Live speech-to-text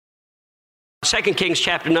2 Kings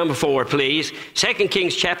chapter number 4, please. 2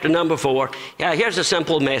 Kings chapter number 4. Here's a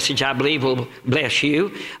simple message I believe will bless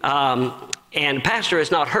you. And Pastor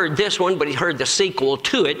has not heard this one, but he heard the sequel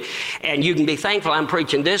to it. And you can be thankful I'm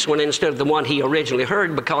preaching this one instead of the one he originally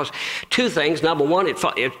heard, because two things. Number one, it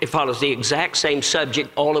follows the exact same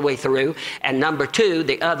subject all the way through. And number two,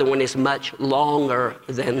 the other one is much longer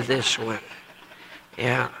than this one.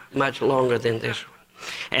 Yeah, much longer than this one.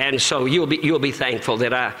 And so you'll be thankful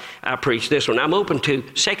that I preached this one. I'm open to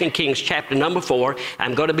 2 Kings chapter number 4.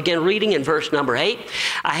 I'm going to begin reading in verse number 8.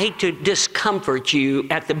 I hate to discomfort you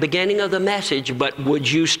at the beginning of the message, but would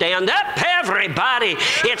you stand up, everybody?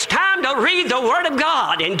 It's time to read the Word of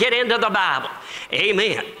God and get into the Bible.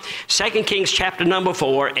 Amen. 2 Kings chapter number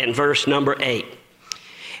 4 and verse number 8.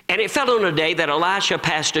 And it fell on a day that Elisha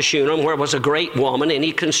passed to Shunem, where was a great woman, and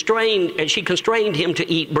she constrained him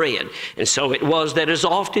to eat bread. And so it was that as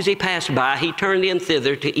oft as he passed by, he turned in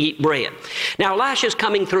thither to eat bread. Now Elisha's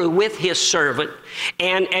coming through with his servant,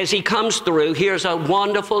 and as he comes through, here's a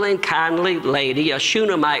wonderful and kindly lady, a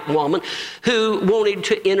Shunammite woman, who wanted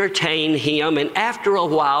to entertain him. And after a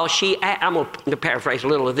while, I'm going to paraphrase a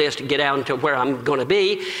little of this to get out into where I'm going to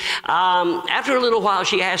be. After a little while,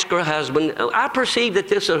 she asked her husband, I perceive that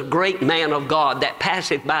this is a great man of God that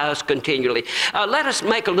passeth by us continually. Let us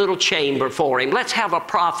make a little chamber for him. Let's have a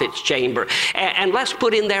prophet's chamber. And let's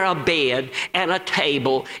put in there a bed and a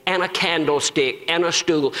table and a candlestick and a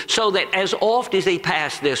stool, so that as oft as he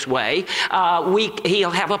passed this way, he'll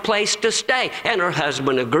have a place to stay. And her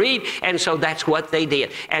husband agreed, and so that's what they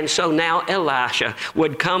did. And so now Elisha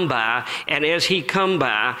would come by, and as he came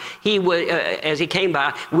by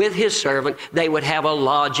with his servant, they would have a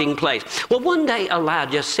lodging place. Well, one day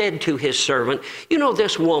Elijah said to his servant, you know,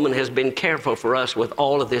 this woman has been careful for us with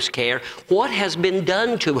all of this care. What has been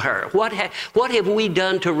done to her? What have we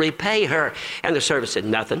done to repay her? And the servant said,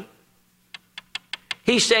 nothing.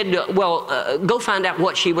 He said, go find out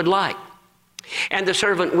what she would like. And the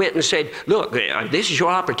servant went and said, look, this is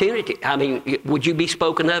your opportunity. I mean, would you be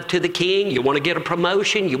spoken of to the king? You want to get a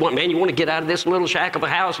promotion? You want to get out of this little shack of a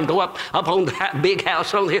house and go up on that big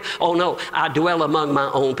house over here? Oh, no, I dwell among my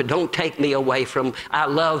own, but don't take me away from, I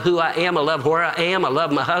love who I am. I love where I am. I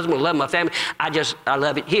love my husband. I love my family. I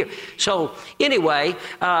love it here. So anyway,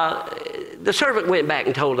 the servant went back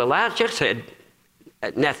and told Elijah, said,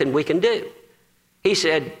 nothing we can do. He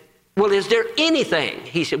said, well, is there anything?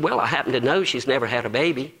 He said, well, I happen to know she's never had a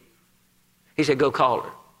baby. He said, go call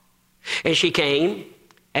her. And she came,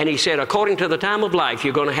 and he said, according to the time of life,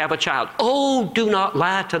 you're going to have a child. Oh, do not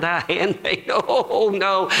lie to thy handmaid. Oh,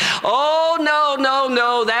 no. Oh,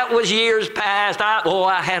 no. That was years past.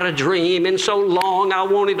 I had a dream, and so long I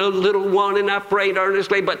wanted a little one, and I prayed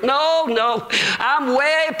earnestly. But no, I'm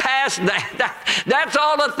way past that. That's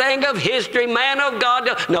all a thing of history, man of God.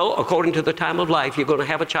 No, according to the time of life, you're going to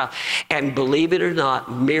have a child. And believe it or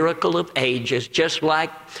not, miracle of ages, just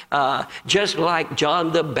like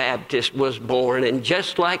John the Baptist was born, and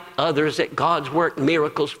just like others that God's worked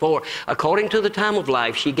miracles for, according to the time of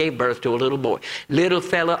life, she gave birth to a little boy. Little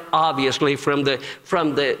fella, obviously, from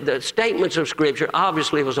the statements of Scripture,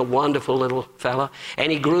 obviously was a wonderful little fella.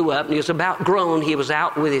 And he grew up, and he was about grown. He was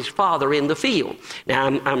out with his father in the field. Now,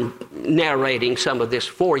 I'm narrating some of this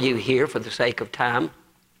for you here for the sake of time.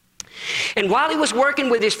 And while he was working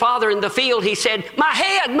with his father in the field, he said, my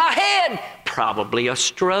head. Probably a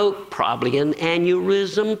stroke, probably an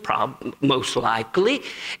aneurysm, most likely.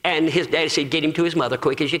 And his daddy said, get him to his mother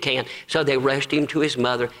quick as you can. So they rushed him to his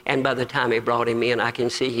mother, and by the time they brought him in, I can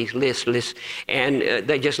see he's listless. And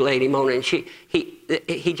they just laid him on, and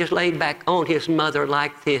he just laid back on his mother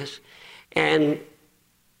like this and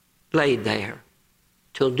laid there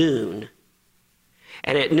till noon.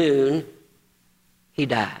 And at noon, he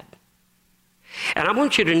died. And I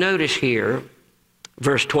want you to notice here,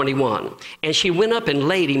 verse 21, and she went up and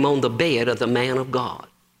laid him on the bed of the man of God,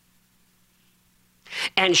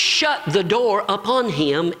 and shut the door upon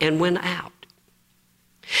him and went out.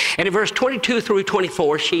 And in verse 22 through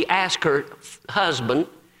 24, she asked her husband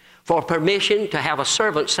for permission to have a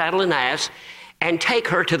servant saddle an ass and take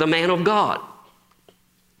her to the man of God.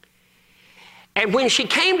 And when she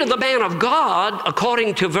came to the man of God,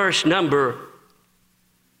 according to verse number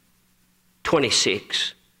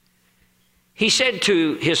 26, he said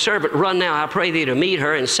to his servant, run now, I pray thee, to meet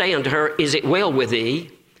her, and say unto her, is it well with thee?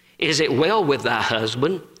 Is it well with thy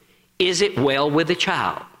husband? Is it well with the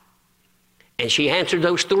child? And she answered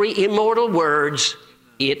those three immortal words,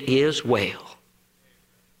 it is well.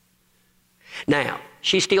 Now,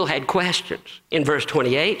 she still had questions. In verse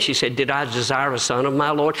 28, she said, did I desire a son of my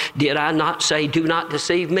Lord? Did I not say, do not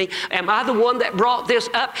deceive me? Am I the one that brought this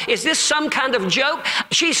up? Is this some kind of joke?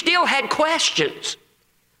 She still had questions.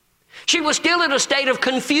 She was still in a state of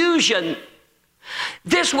confusion.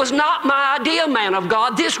 This was not my idea, man of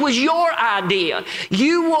God. This was your idea.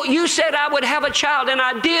 You said I would have a child, and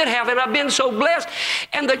I did have it. I've been so blessed.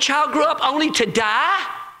 And the child grew up only to die?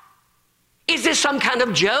 Is this some kind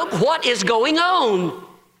of joke? What is going on?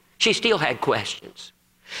 She still had questions.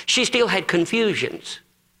 She still had confusions.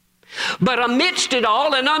 But amidst it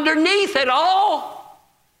all and underneath it all,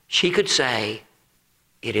 she could say,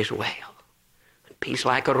 it is well. Peace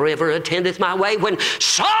like a river attendeth my way, when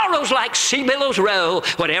sorrows like sea billows roll.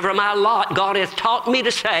 Whatever my lot, God hath taught me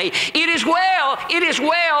to say, it is well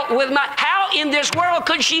with my... How in this world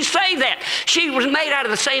could she say that? She was made out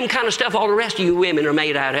of the same kind of stuff all the rest of you women are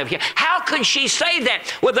made out of here. How could she say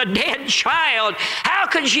that with a dead child? How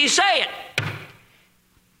could she say it?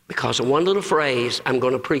 Because of one little phrase I'm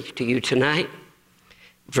going to preach to you tonight.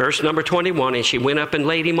 Verse number 21, and she went up and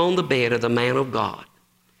laid him on the bed of the man of God.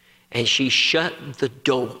 And she shut the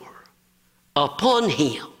door upon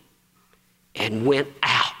him and went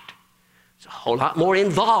out. There's a whole lot more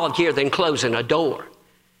involved here than closing a door.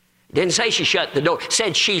 It didn't say she shut the door. It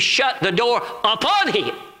said she shut the door upon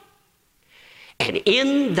him. And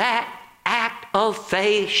in that act of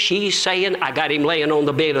faith, she's saying, I got him laying on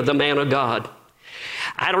the bed of the man of God.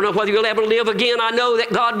 I don't know whether you'll ever live again. I know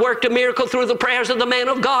that God worked a miracle through the prayers of the man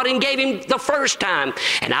of God and gave him the first time.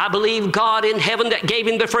 And I believe God in heaven that gave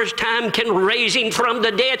him the first time can raise him from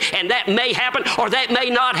the dead. And that may happen or that may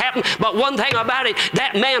not happen. But one thing about it,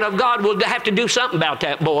 that man of God will have to do something about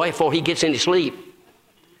that boy before he gets any sleep.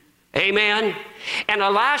 Amen. And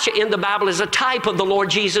Elisha in the Bible is a type of the Lord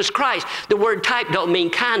Jesus Christ. The word type don't mean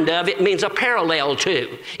kind of. It means a parallel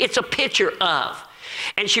to. It's a picture of.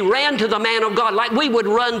 And she ran to the man of God like we would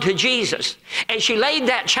run to Jesus. And she laid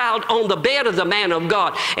that child on the bed of the man of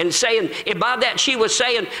God and saying, and by that she was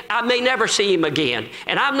saying, I may never see him again.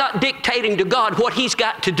 And I'm not dictating to God what he's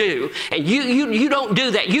got to do. And you don't do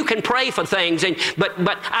that. You can pray for things, but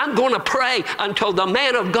I'm going to pray until the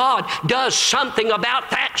man of God does something about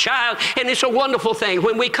that child. And it's a wonderful thing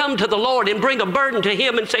when we come to the Lord and bring a burden to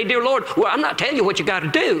him and say, dear Lord, well, I'm not telling you what you got to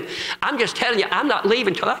do. I'm just telling you, I'm not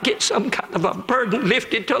leaving till I get some kind of a burden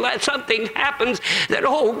lifted, till that something happens that,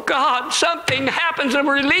 oh God, something happens and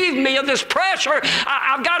relieve me of this pressure.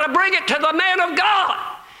 I've got to bring it to the man of God.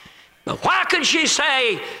 But why could she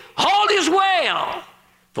say, all is well?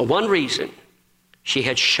 For one reason. She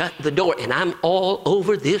had shut the door, and I'm all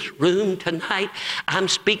over this room tonight. I'm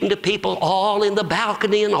speaking to people all in the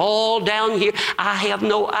balcony and all down here. I have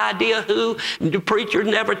no idea who. The preacher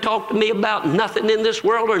never talked to me about nothing in this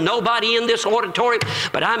world or nobody in this auditorium.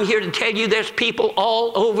 But I'm here to tell you there's people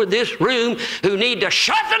all over this room who need to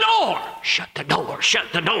shut the door. Shut the door, shut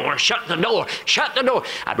the door, shut the door, shut the door.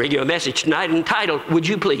 I bring you a message tonight entitled, Would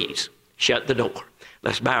You Please Shut the Door?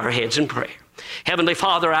 Let's bow our heads in prayer. Heavenly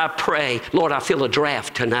Father, I pray, Lord, I feel a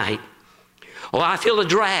draft tonight. Oh, I feel a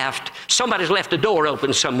draft. Somebody's left a door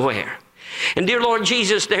open somewhere. And dear Lord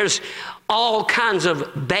Jesus, there's all kinds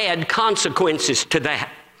of bad consequences to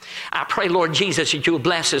that. I pray, Lord Jesus, that you will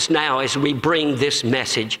bless us now as we bring this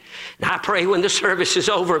message. And I pray when the service is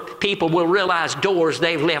over, people will realize doors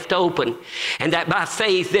they've left open, and that by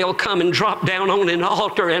faith they'll come and drop down on an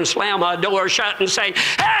altar and slam a door shut and say,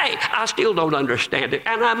 hey, I still don't understand it,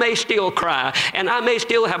 and I may still cry, and I may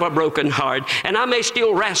still have a broken heart, and I may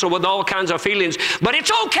still wrestle with all kinds of feelings, but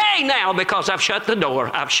it's okay now because I've shut the door,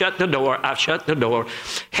 I've shut the door, I've shut the door.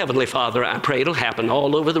 Heavenly Father, I pray it'll happen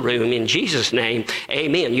all over the room. In Jesus' name,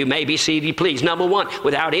 amen. You may be seated, please. Number one,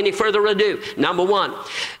 without any further ado, number one,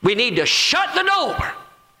 we need to shut the door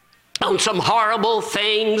on some horrible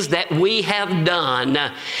things that we have done.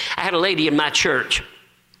 I had a lady in my church,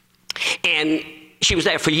 and she was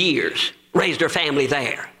there for years, raised her family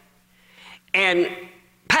there. And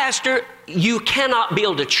Pastor, you cannot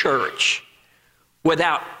build a church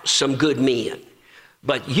without some good men,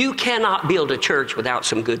 but you cannot build a church without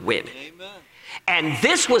some good women. Amen. And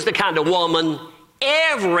this was the kind of woman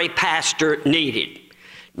every pastor needed.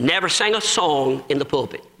 Never sang a song in the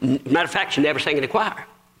pulpit. Matter of fact, she never sang in the choir.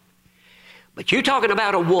 But you're talking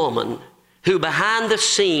about a woman who behind the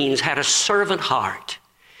scenes had a servant heart.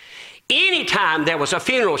 Anytime there was a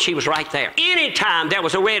funeral, she was right there. Anytime there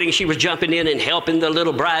was a wedding, she was jumping in and helping the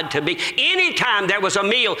little bride-to-be. Anytime there was a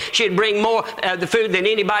meal, she'd bring more the food than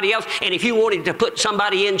anybody else. And if you wanted to put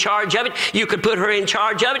somebody in charge of it, you could put her in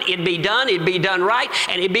charge of it. It'd be done right,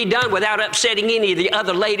 and it'd be done without upsetting any of the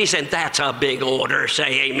other ladies, and that's a big order.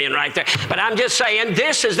 Say amen right there. But I'm just saying,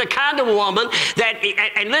 this is the kind of woman that,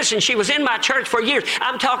 and listen, she was in my church for years.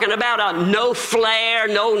 I'm talking about a no flair,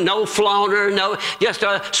 no flaunter, no, just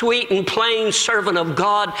a sweet and plain servant of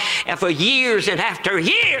God. And for years and after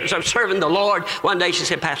years of serving the Lord, one day she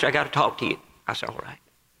said, Pastor, I got to talk to you. I said, all right.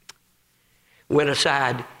 Went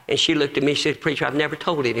aside, and she looked at me, she said, Preacher, I've never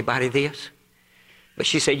told anybody this. But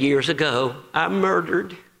she said, years ago, I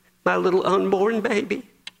murdered my little unborn baby.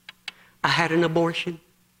 I had an abortion.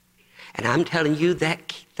 And I'm telling you,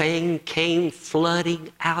 that thing came flooding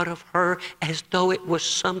out of her as though it was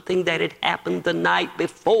something that had happened the night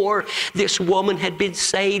before. This woman had been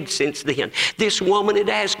saved since then. This woman had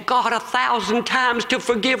asked God 1,000 times to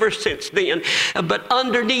forgive her since then. But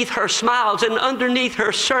underneath her smiles and underneath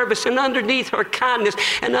her service and underneath her kindness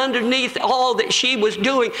and underneath all that she was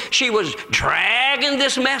doing, she was dragging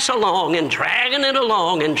this mess along and dragging it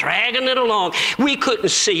along and dragging it along. We couldn't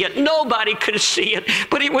see it. Nobody could see it.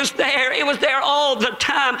 But it was there. It was there all the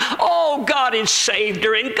time. Oh, God had saved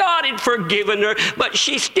her and God had forgiven her, but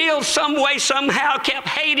she still some way, somehow kept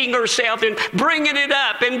hating herself and bringing it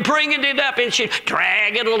up and bringing it up, and she'd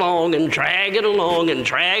drag it along and drag it along and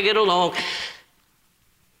drag it along.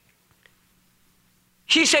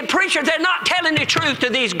 She said, Preacher, they're not telling the truth to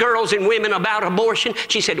these girls and women about abortion.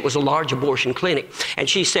 She said it was a large abortion clinic. And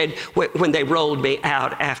she said, when they rolled me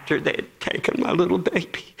out after they'd taken my little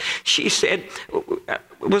baby, she said,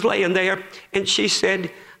 was laying there, and she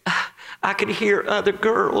said, I could hear other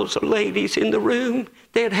girls or ladies in the room.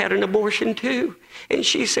 They had had an abortion too. And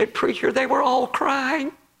she said, Preacher, they were all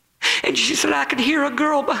crying. And she said, I could hear a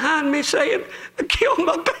girl behind me saying, I killed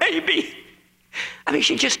my baby. I mean,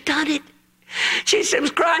 she just done it. She said,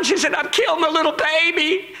 was crying. She said, I've killed my little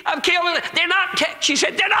baby. I've killed it. She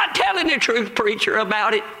said, they're not telling the truth, Preacher,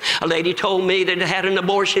 about it. A lady told me that had an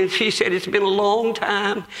abortion. She said, it's been a long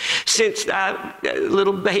time since that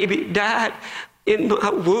little baby died in my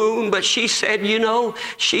womb. But she said,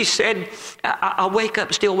 I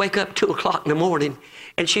still wake up 2 o'clock in the morning.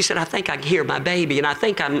 And she said, I think I can hear my baby. And I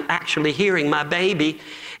think I'm actually hearing my baby.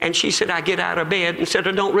 And she said, I get out of bed and said,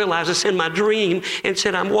 I don't realize it's in my dream. And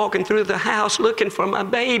said, I'm walking through the house looking for my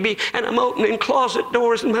baby. And I'm opening closet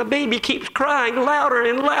doors and my baby keeps crying louder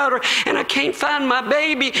and louder. And I can't find my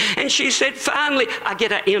baby. And she said, finally,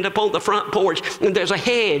 I end up on the front porch. And there's a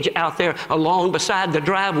hedge out there along beside the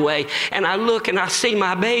driveway. And I look and I see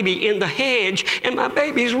my baby in the hedge. And my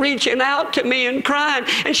baby's reaching out to me and crying.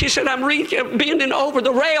 And she said, I'm bending over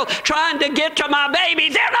the rail trying to get to my baby.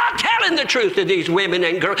 They're not telling the truth to these women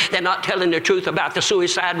and girls. They're not telling the truth about the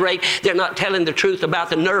suicide rate. They're not telling the truth about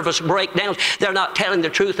the nervous breakdowns. They're not telling the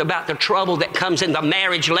truth about the trouble that comes in the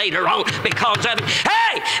marriage later on because of it.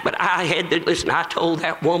 Hey, but I told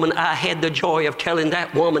that woman, I had the joy of telling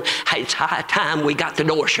that woman, hey, it's high time we got the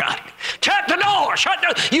door shut. Shut the door. Shut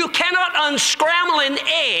the door. You cannot unscramble an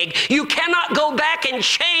egg. You cannot go back and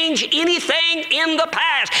change anything in the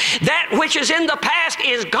past. That which is in the past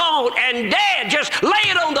is gone and dead. Just lay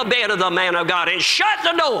it on the bed of the man of God and shut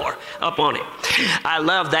the door upon it. I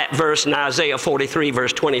love that verse in Isaiah 43,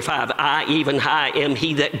 verse 25. I, even I, am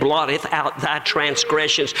he that blotteth out thy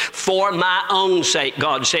transgressions for my own sake,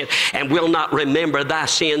 God said, and will not remember thy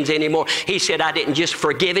sins anymore. He said, I didn't just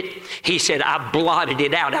forgive it. He said, I blotted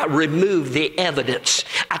it out. I removed the evidence.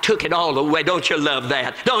 I took it all away. Don't you love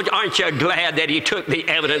that? Aren't you glad that he took the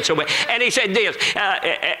evidence away? And he said this,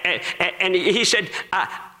 and he said,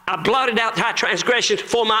 I blotted out thy transgressions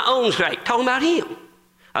for my own sake. Talking about him.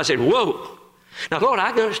 I said, whoa. Now, Lord,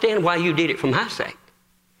 I can understand why you did it for my sake.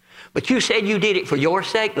 But you said you did it for your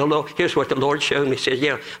sake? No, Lord, here's what the Lord showed me. He says,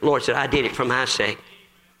 yeah, the Lord said, I did it for my sake.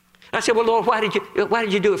 I said, well, Lord, why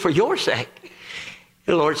did you do it for your sake?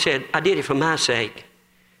 And the Lord said, I did it for my sake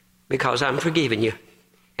because I'm forgiving you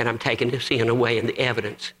and I'm taking the sin away and the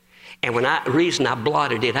evidence. And the reason I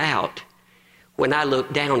blotted it out, when I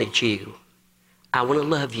look down at you, I want to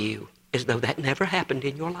love you as though that never happened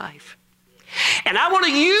in your life. And I want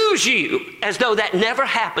to use you as though that never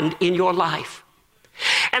happened in your life.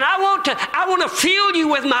 And I want to fill you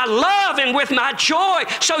with my love and with my joy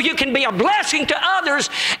so you can be a blessing to others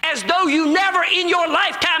as though you never in your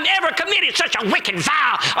lifetime ever committed such a wicked,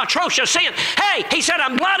 vile, atrocious sin. Hey, he said,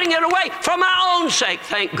 I'm blotting it away for my own sake.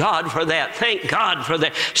 Thank God for that. Thank God for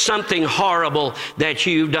that. Something horrible that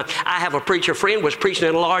you've done. I have a preacher friend was preaching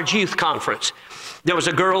at a large youth conference. There was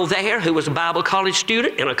a girl there who was a Bible college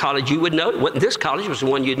student in a college you would know. It wasn't this college, it was the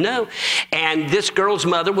one you'd know. And this girl's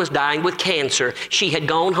mother was dying with cancer. She had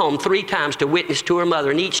gone home 3 times to witness to her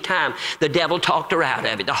mother, and each time the devil talked her out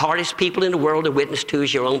of it. The hardest people in the world to witness to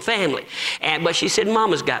is your own family. But she said,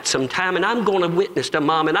 Mama's got some time, and I'm going to witness to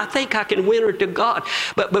Mom, and I think I can win her to God.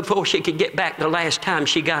 But before she could get back the last time,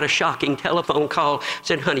 she got a shocking telephone call,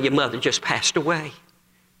 said, honey, your mother just passed away.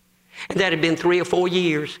 And that had been 3 or 4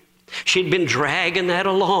 years. She'd been dragging that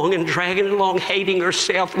along and dragging it along, hating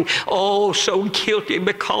herself, and oh, so guilty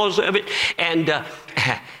because of it. And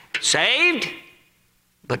saved,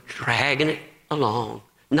 but dragging it along,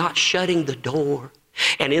 not shutting the door.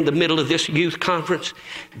 And in the middle of this youth conference,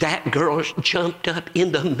 that girl jumped up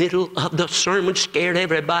in the middle of the sermon, scared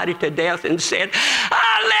everybody to death, and said,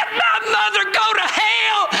 I let my mother go to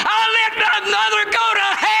hell! I let my mother go to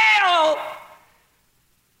hell!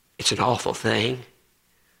 It's an awful thing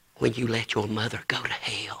when you let your mother go to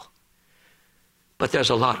hell. But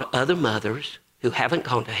there's a lot of other mothers who haven't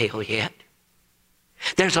gone to hell yet.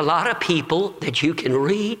 There's a lot of people that you can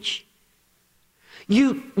reach.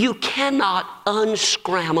 You cannot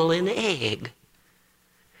unscramble an egg.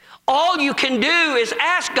 All you can do is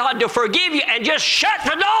ask God to forgive you and just shut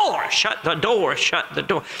the door. Shut the door, shut the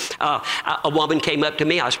door. A woman came up to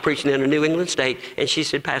me. I was preaching in a New England state, and she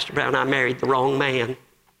said, Pastor Brown, I married the wrong man.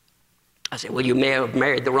 I said, well, you may have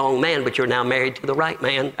married the wrong man, but you're now married to the right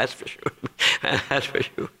man. That's for sure. That's for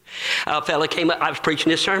sure. A fella came up. I was preaching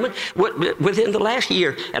this sermon within the last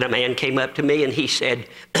year, and a man came up to me, and he said,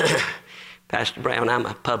 Pastor Brown, I'm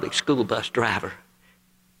a public school bus driver.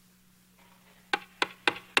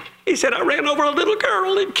 He said, I ran over a little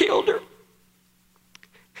girl and killed her.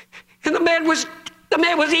 And the man was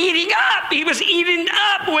eating up. He was eating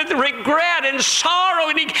up with regret and sorrow,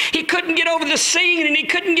 and he couldn't get over the scene, and he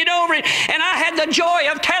couldn't get over it. And I had the joy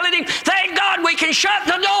of telling him, thank God we can shut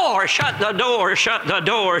the door, shut the door, shut the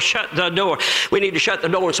door, shut the door. We need to shut the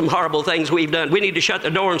door on some horrible things we've done. We need to shut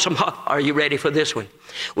the door on some, are you ready for this one?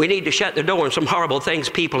 We need to shut the door on some horrible things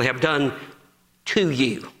people have done to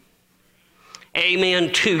you.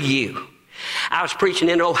 Amen, to you. I was preaching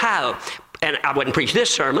in Ohio, and I wouldn't preach this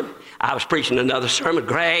sermon. I was preaching another sermon,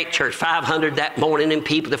 great church, 500 that morning, and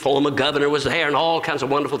people, the former governor was there, and all kinds of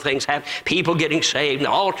wonderful things happened. People getting saved, and the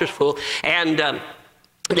altar's full, and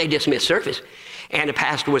they dismissed service. And the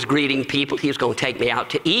pastor was greeting people. He was going to take me out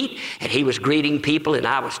to eat, and he was greeting people, and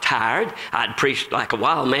I was tired. I'd preached like a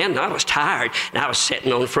wild man, and I was tired. And I was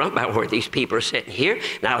sitting on the front, about where these people are sitting here,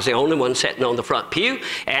 and I was the only one sitting on the front pew,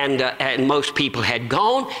 and most people had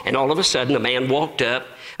gone, and all of a sudden a man walked up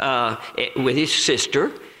with his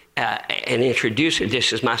sister, and introduced her.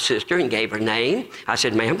 This is my sister, and gave her name. I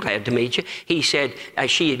said, ma'am, glad to meet you. He said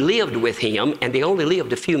she had lived with him, and they only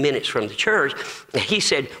lived a few minutes from the church. He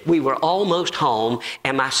said, we were almost home,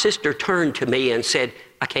 and my sister turned to me and said,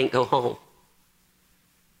 I can't go home.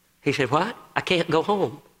 He said, what? I can't go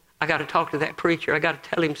home. I got to talk to that preacher. I got to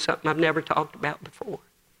tell him something I've never talked about before.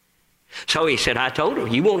 So he said, I told her,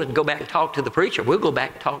 you wanted to go back and talk to the preacher. We'll go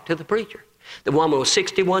back and talk to the preacher. The woman was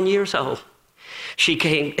 61 years old. She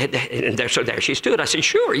came, and there she stood. I said,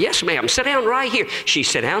 sure, yes, ma'am, sit down right here. She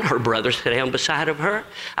sat down, her brother sat down beside of her.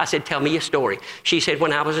 I said, tell me your story. She said,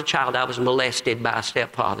 when I was a child, I was molested by a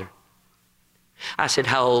stepfather. I said,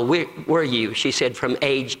 how old were you? She said, from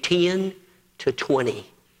age 10 to 20.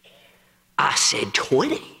 I said,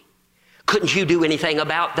 20? Couldn't you do anything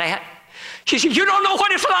about that? She said, you don't know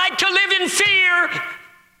what it's like to live in fear.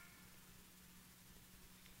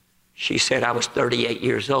 She said, I was 38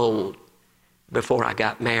 years old before I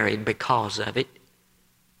got married because of it.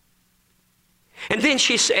 And then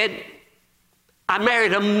she said, I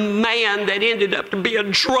married a man that ended up to be a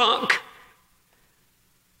drunk.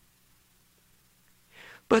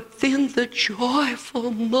 But then the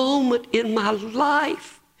joyful moment in my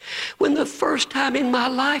life, when the first time in my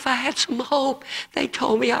life I had some hope, they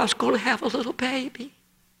told me I was going to have a little baby.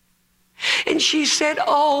 And she said,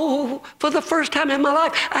 oh, for the first time in my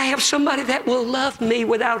life, I have somebody that will love me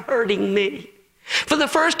without hurting me. For the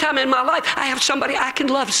first time in my life, I have somebody I can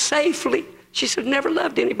love safely. She said, never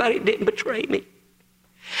loved anybody that didn't betray me.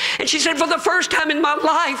 And she said, for the first time in my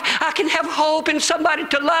life, I can have hope in somebody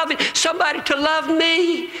to love and somebody to love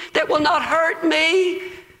me that will not hurt me.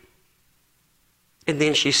 And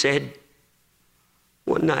then she said,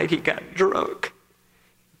 one night he got drunk,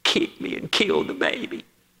 kicked me and killed the baby.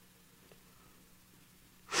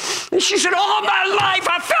 And she said, all my life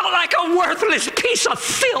I felt like a worthless piece of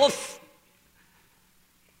filth.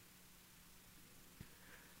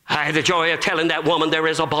 I had the joy of telling that woman there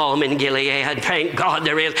is a balm in Gilead. Thank God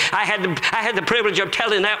there is. I had the privilege of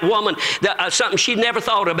telling that woman something she'd never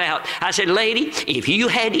thought about. I said, lady, if you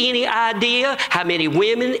had any idea how many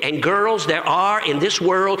women and girls there are in this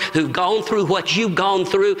world who've gone through what you've gone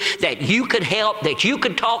through, that you could help, that you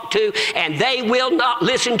could talk to, and they will not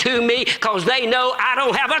listen to me because they know I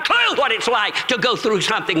don't have a clue what it's like to go through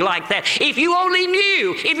something like that. If you only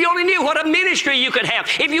knew what a ministry you could have,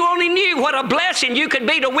 if you only knew what a blessing you could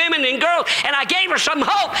be to women and girls. And I gave her some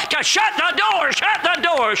hope to shut the door, shut the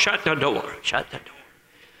door, shut the door, shut the door.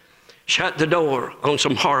 Shut the door on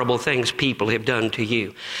some horrible things people have done to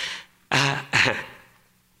you. Had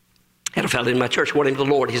a fellow in my church, went into the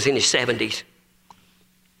Lord. He's in his 70s.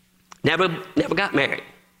 Never got married.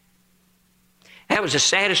 That was the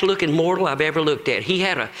saddest looking mortal I've ever looked at. He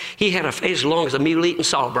had a face as long as a mule eating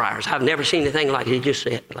sawbriars. I've never seen anything like it. He just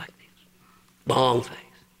sat like this. Long face.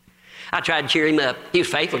 I tried to cheer him up. He was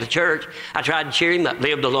faithful to church. I tried to cheer him up,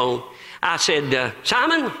 lived alone. I said,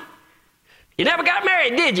 Simon, you never got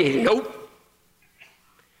married, did you? Nope.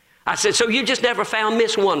 I said, so you just never found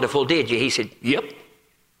Miss Wonderful, did you? He said, yep.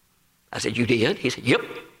 I said, you did? He said, yep.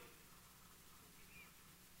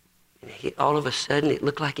 And all of a sudden, it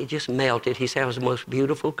looked like it just melted. He said, I was the most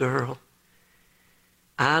beautiful girl.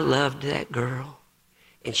 I loved that girl,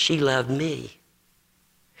 and she loved me.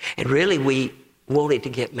 And really, we wanted to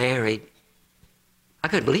get married. I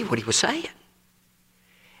couldn't believe what he was saying.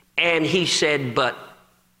 And he said, but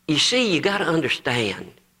you see, you got to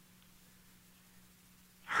understand,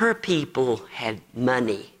 her people had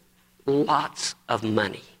money, lots of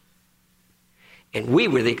money. And we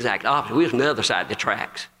were the exact opposite. We was on the other side of the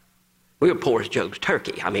tracks. We were poor as Job's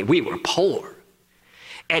turkey. I mean, we were poor.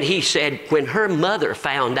 And he said, when her mother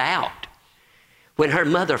found out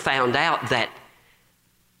that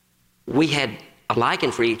we had a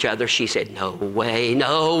liking for each other, she said, no way,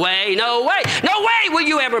 no way, no way, no way will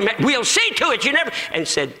you ever, we'll see to it, you never, and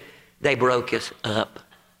said, they broke us up.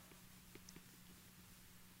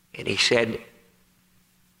 And he said,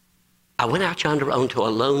 I went out yonder onto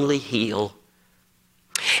a lonely hill,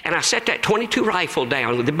 and I set that .22 rifle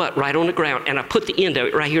down with the butt right on the ground, and I put the end of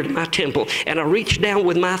it right here to my temple, and I reached down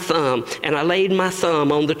with my thumb, and I laid my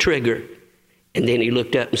thumb on the trigger. And then he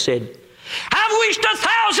looked up and said, I've wished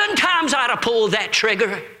 1,000 times I'd have pulled that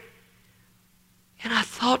trigger. And I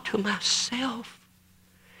thought to myself,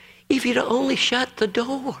 if he'd only shut the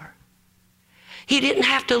door, he didn't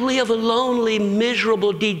have to live a lonely,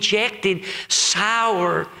 miserable, dejected,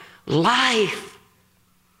 sour life,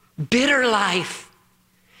 bitter life.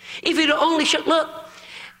 If he'd only shut, look,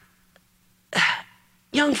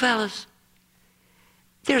 young fellas,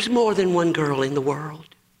 there's more than one girl in the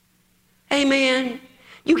world. Amen.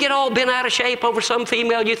 You get all bent out of shape over some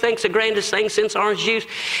female you think's the grandest thing since orange juice,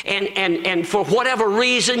 and for whatever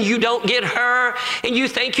reason you don't get her, and you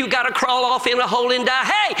think you got to crawl off in a hole and die.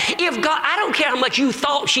 Hey, if God, I don't care how much you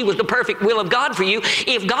thought she was the perfect will of God for you,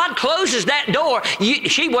 if God closes that door,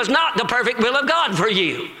 she was not the perfect will of God for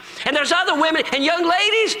you. And there's other women, and young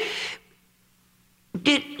ladies,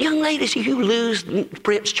 you lose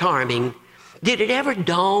Prince Charming, did it ever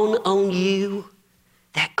dawn on you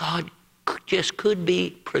that God just could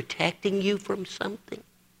be protecting you from something?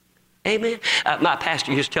 Amen. My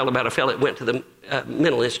pastor used to tell about a fellow that went to the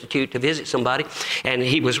mental institute to visit somebody, and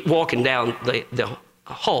he was walking down the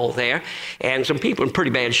hall there, and some people in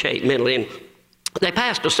pretty bad shape mentally, and they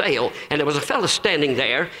passed a cell, and there was a fellow standing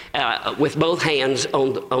there with both hands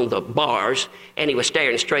on the bars, and he was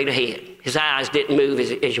staring straight ahead. His eyes didn't move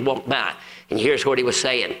as you walked by, and here's what he was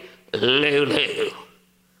saying: Lulu,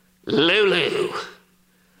 Lulu,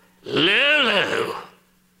 Lulu.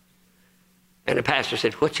 And the pastor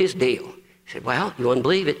said, what's his deal? He said, well, you wouldn't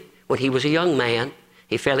believe it. When he was a young man,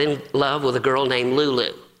 he fell in love with a girl named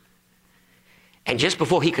Lulu. And just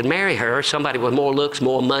before he could marry her, somebody with more looks,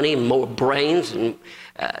 more money, and more brains and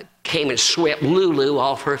came and swept Lulu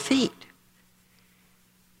off her feet.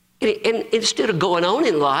 And instead of going on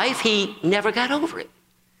in life, he never got over it.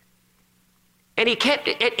 And he kept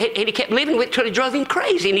living with it until it drove him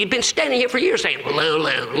crazy. And he'd been standing here for years saying,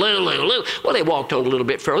 Lulu, Lulu, Lulu. Well, they walked on a little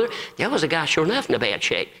bit further. There was a guy, sure enough, in a bad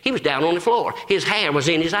shape. He was down on the floor. His hair was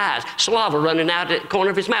in his eyes, saliva running out at the corner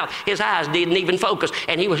of his mouth. His eyes didn't even focus.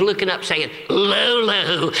 And he was looking up saying,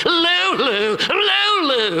 Lulu, Lulu,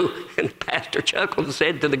 Lulu. And the pastor chuckled and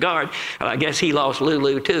said to the guard, well, I guess he lost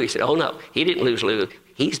Lulu too. He said, oh no, he didn't lose Lulu.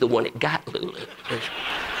 He's the one that got Lulu.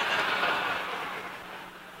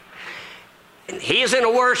 He's in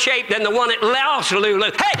a worse shape than the one that lost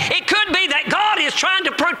Lulu. Hey, it could be that God is trying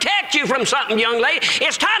to protect you from something, young lady.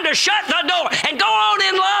 It's time to shut the door and go on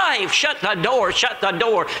in life. Shut the door, shut the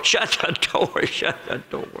door, shut the door, shut the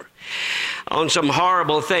door. On some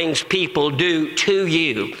horrible things people do to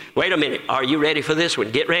you. Wait a minute. Are you ready for this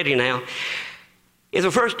one? Get ready now. If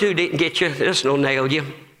the first two didn't get you, this will nail you.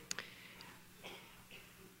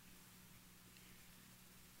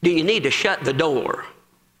 Do you need to shut the door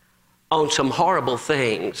on some horrible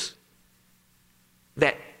things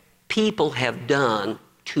that people have done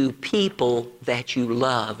to people that you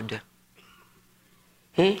loved?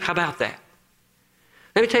 How about that?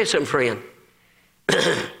 Let me tell you something, friend.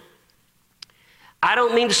 I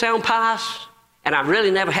don't mean to sound pious, and I've really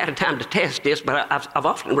never had a time to test this, but I've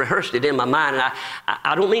often rehearsed it in my mind, and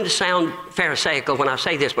I don't mean to sound pharisaical when I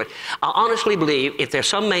say this, but I honestly believe if there's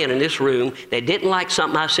some man in this room that didn't like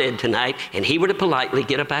something I said tonight, and he were to politely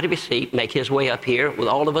get up out of his seat, make his way up here with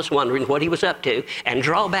all of us wondering what he was up to, and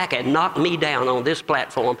draw back and knock me down on this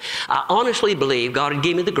platform, I honestly believe God would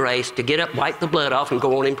give me the grace to get up, wipe the blood off, and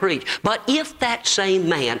go on and preach. But if that same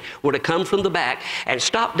man were to come from the back and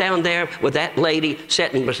stop down there with that lady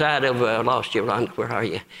sitting beside of, lost you, where are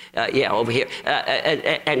you? Yeah, over here.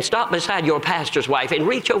 And stop beside your pastor's wife and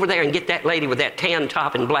reach over there and get that lady with that tan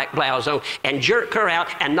top and black blouse on and jerk her out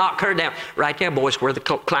and knock her down. Right there, boys, where the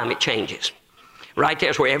climate changes. Right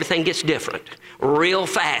there's where everything gets different real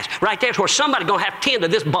fast. Right there's where somebody's going to have to tend to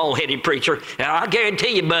this bald-headed preacher. I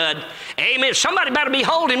guarantee you, bud. Amen. Somebody better be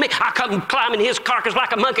holding me. I come climbing his carcass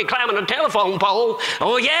like a monkey climbing a telephone pole.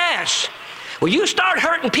 Oh, yes. When you start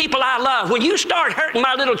hurting people I love, when you start hurting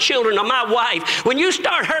my little children or my wife, when you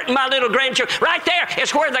start hurting my little grandchildren, right there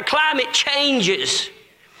is where the climate changes.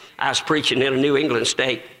 I was preaching in a New England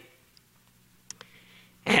state.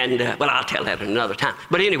 And, well, I'll tell that another time.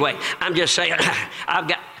 But anyway, I'm just saying,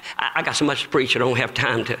 I got so much to preach I don't have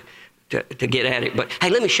time to get at it. But,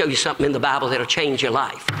 hey, let me show you something in the Bible that'll change your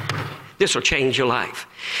life. This will change your life.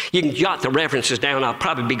 You can jot the references down. I'll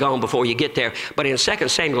probably be gone before you get there. But in 2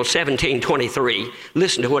 Samuel 17:23,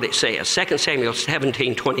 listen to what it says. 2 Samuel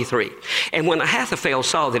 17:23. And when Ahithophel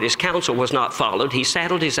saw that his counsel was not followed, he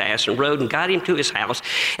saddled his ass and rode and got him to his house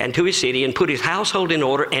and to his city and put his household in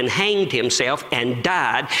order and hanged himself and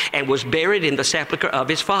died and was buried in the sepulchre of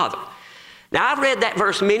his father. Now, I've read that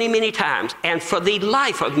verse many, many times, and for the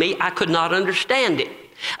life of me, I could not understand it.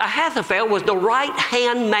 Ahithophel was the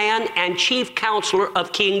right-hand man and chief counselor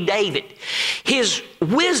of King David. His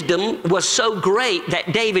wisdom was so great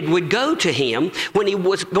that David would go to him when he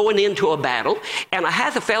was going into a battle, and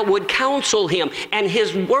Ahithophel would counsel him. And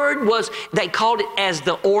his word was, they called it as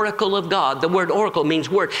the oracle of God. The word oracle means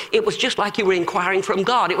word. It was just like you were inquiring from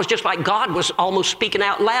God. It was just like God was almost speaking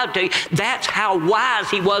out loud to you. That's how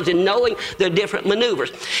wise he was in knowing the different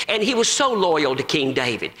maneuvers. And he was so loyal to King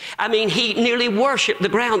David. I mean, he nearly worshiped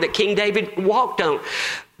the ground that King David walked on.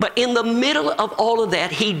 But in the middle of all of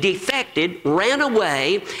that, he defected, ran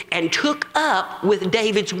away, and took up with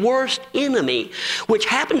David's worst enemy, which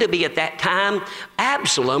happened to be at that time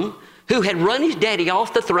Absalom, who had run his daddy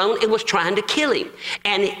off the throne and was trying to kill him.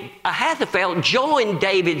 And Ahithophel joined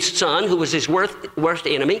David's son, who was his worst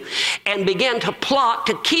enemy, and began to plot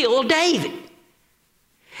to kill David.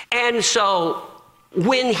 And so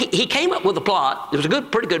when he came up with a plot, it was a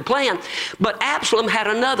pretty good plan, but Absalom had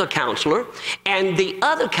another counselor, and the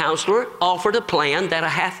other counselor offered a plan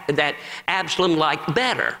that Absalom liked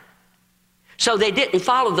better. So they didn't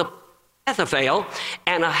follow the Ahithophel,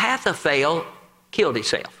 and Ahithophel killed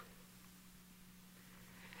himself.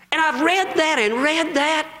 And I've read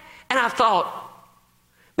that, and I thought,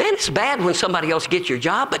 man, it's bad when somebody else gets your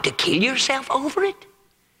job, but to kill yourself over it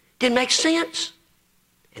didn't make sense.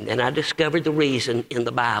 And then I discovered the reason in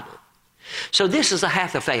the Bible. So this is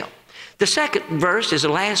Ahithophel. The second verse is the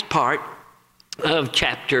last part of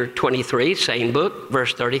chapter 23, same book,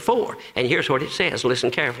 verse 34. And here's what it says.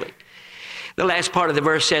 Listen carefully. The last part of the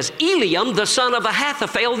verse says, Eliam, the son of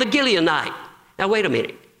Ahithophel the Gileonite. Now, wait a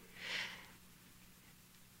minute.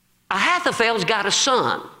 Ahithophel's got a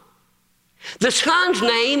son. The son's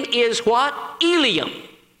name is what? Eliam.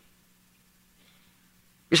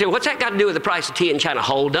 You say, what's that got to do with the price of tea in China?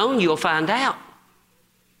 Hold on, you'll find out.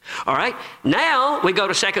 All right, now we go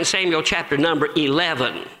to 2 Samuel chapter number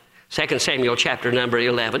 11. 2 Samuel chapter number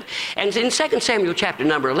 11. And in 2 Samuel chapter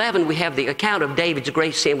number 11, we have the account of David's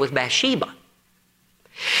great sin with Bathsheba.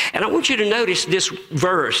 And I want you to notice this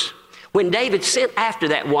verse. When David sent after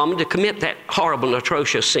that woman to commit that horrible and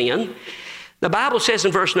atrocious sin, the Bible says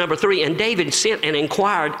in verse number 3, and David sent and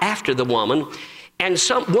inquired after the woman, and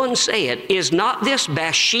someone said, is not this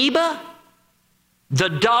Bathsheba, the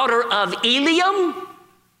daughter of Eliam,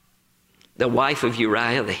 the wife of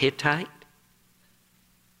Uriah the Hittite?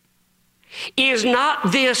 Is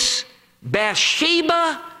not this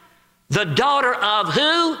Bathsheba the daughter of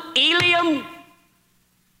who? Eliam?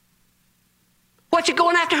 What's he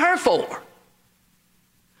going after her for?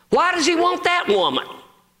 Why does he want that woman?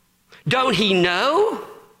 Don't he know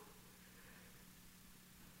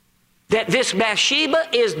that this Bathsheba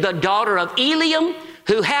is the daughter of Eliam,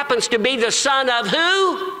 who happens to be the son of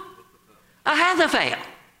who? Ahithophel.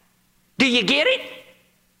 Do you get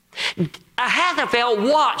it? Ahithophel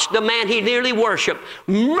watched the man he dearly worshiped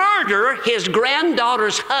murder his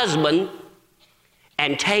granddaughter's husband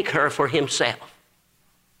and take her for himself.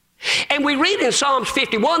 And we read in Psalms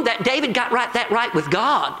 51 that David got that right with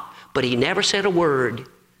God, but he never said a word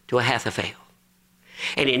to Ahithophel.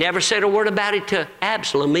 And he never said a word about it to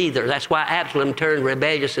Absalom either. That's why Absalom turned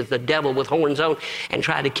rebellious as the devil with horns on and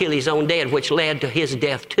tried to kill his own dad, which led to his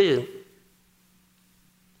death too.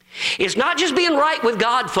 It's not just being right with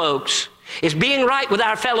God, folks. It's being right with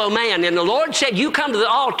our fellow man. And the Lord said, you come to the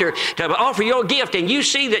altar to offer your gift, and you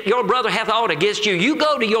see that your brother hath aught against you. You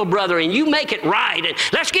go to your brother and you make it right, and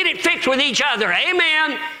let's get it fixed with each other.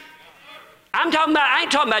 Amen. I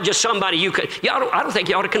ain't talking about just somebody I don't think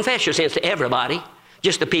you ought to confess your sins to everybody.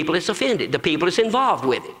 Just the people that's offended, the people that's involved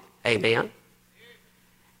with it. Amen.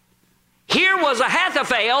 Here was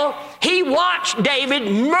Ahithophel. He watched David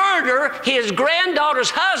murder his granddaughter's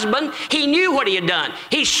husband. He knew what he had done.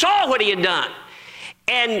 He saw what he had done.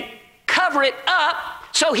 And cover it up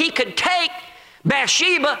so he could take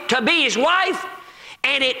Bathsheba to be his wife.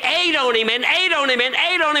 And it ate on him and ate on him and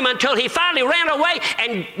ate on him until he finally ran away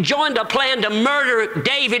and joined a plan to murder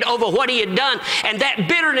David over what he had done. And that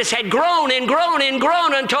bitterness had grown and grown and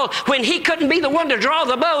grown until when he couldn't be the one to draw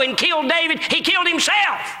the bow and kill David, he killed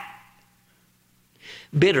himself.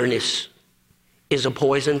 Bitterness is a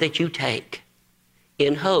poison that you take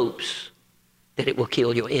in hopes that it will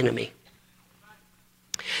kill your enemy.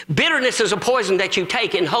 Bitterness is a poison that you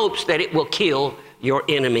take in hopes that it will kill your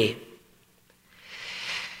enemy.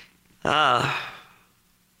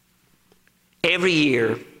 Every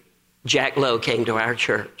year, Jack Lowe came to our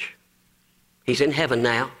church. He's in heaven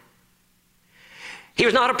now. He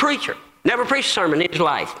was not a preacher, never preached a sermon in his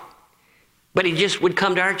life, but he just would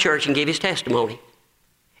come to our church and give his testimony.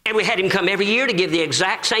 And we had him come every year to give the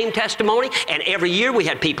exact same testimony, and every year we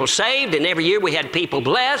had people saved, and every year we had people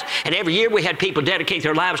blessed, and every year we had people dedicate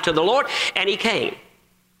their lives to the Lord, and he came.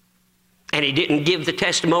 And he didn't give the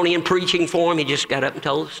testimony in preaching form. He just got up and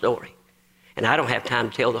told the story. And I don't have time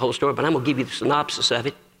to tell the whole story, but I'm going to give you the synopsis of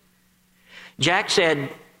it. Jack said,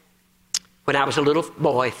 when I was a little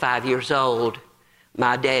boy, 5 years old,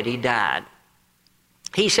 my daddy died.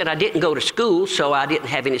 He said, I didn't go to school, so I didn't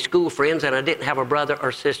have any school friends, and I didn't have a brother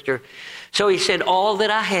or sister. So he said, all that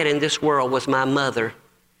I had in this world was my mother.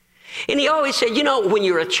 And he always said, you know, when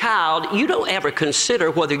you're a child, you don't ever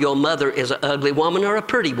consider whether your mother is an ugly woman or a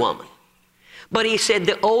pretty woman. But he said,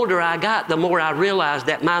 the older I got, the more I realized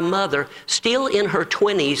that my mother, still in her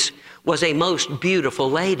 20s, was a most beautiful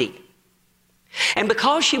lady. And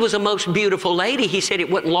because she was a most beautiful lady, he said it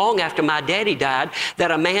wasn't long after my daddy died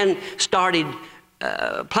that a man started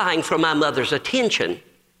applying for my mother's attention.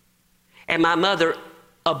 And my mother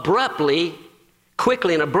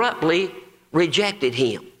quickly and abruptly rejected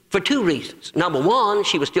him for two reasons. Number one,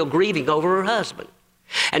 she was still grieving over her husband.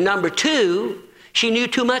 And number two, she knew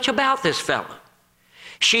too much about this fellow.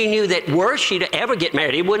 She knew that were she to ever get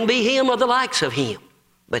married, it wouldn't be him or the likes of him.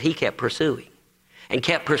 But he kept pursuing and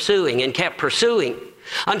kept pursuing and kept pursuing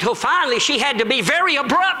until finally she had to be very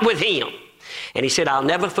abrupt with him. And he said, I'll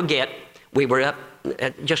never forget, we were up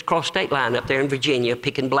just across state line up there in Virginia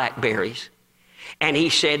picking blackberries. And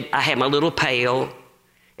he said, I had my little pail,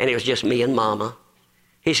 and it was just me and Mama.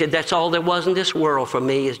 He said, that's all there was in this world for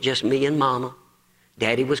me is just me and Mama.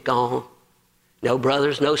 Daddy was gone. No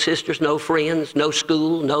brothers, no sisters, no friends, no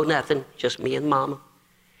school, no nothing, just me and Mama.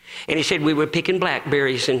 And he said, we were picking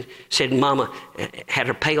blackberries, and said, Mama had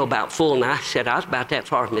her pail about full, and I said, I was about that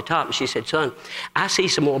far from the top. And she said, son, I see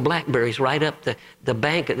some more blackberries right up the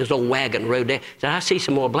bank of this old wagon road there. I said, I see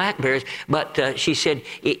some more blackberries, but she said,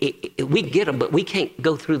 we can get them, but we can't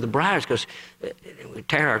go through the briars because we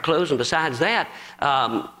tear our clothes, and besides that,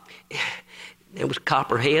 there was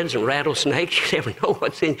copperheads and rattlesnakes. You never know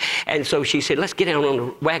what's in. And so she said, let's get down on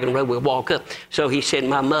the wagon road. We'll walk up. So he said,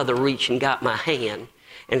 my mother reached and got my hand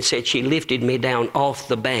and said she lifted me down off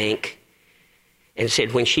the bank and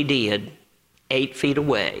said when she did, 8 feet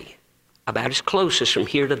away, about as close as from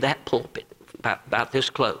here to that pulpit, about this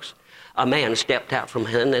close, a man stepped out from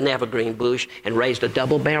behind an evergreen bush and raised a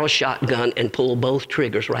double-barrel shotgun and pulled both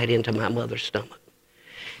triggers right into my mother's stomach.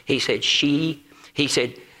 He said,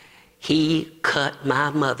 He cut my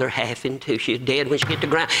mother half in two. She was dead when she hit the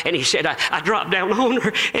ground. And he said, I dropped down on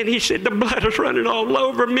her. And he said, the blood is running all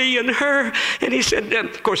over me and her. And he said,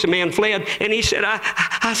 of course, the man fled. And he said,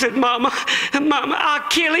 I said, Mama, I'll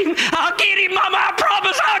kill him. I'll get him, Mama. I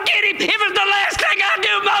promise I'll get him. If it's the last thing I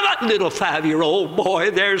do, Mama. Little 5-year-old boy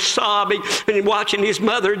there sobbing and watching his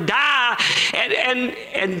mother die.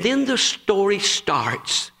 And then the story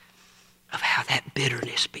starts of how that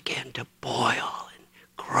bitterness began to boil and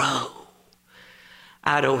grow.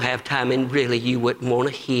 I don't have time, and really you wouldn't want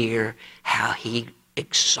to hear how he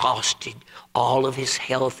exhausted all of his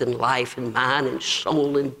health and life and mind and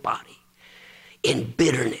soul and body in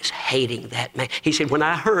bitterness, hating that man. He said, when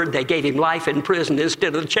I heard they gave him life in prison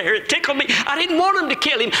instead of the chair, it tickled me. I didn't want him to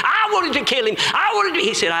kill him. I wanted to kill him.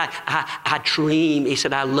 He said, I dreamed. He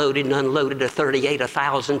said, I loaded and unloaded a 38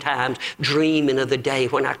 1,000 times, dreaming of the day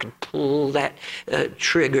when I could pull that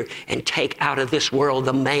trigger and take out of this world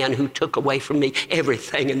the man who took away from me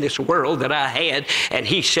everything in this world that I had. And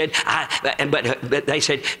he said, but they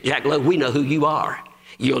said, Jack Lowe, we know who you are.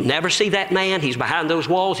 You'll never see that man. He's behind those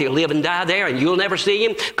walls. He'll live and die there, and you'll never see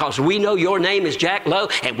him because we know your name is Jack Lowe,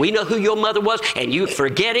 and we know who your mother was, and you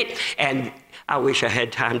forget it. And I wish I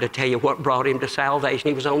had time to tell you what brought him to salvation.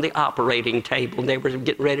 He was on the operating table, and they were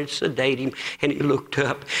getting ready to sedate him, and he looked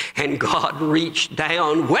up, and God reached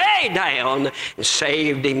down, way down, and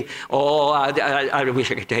saved him. Oh, I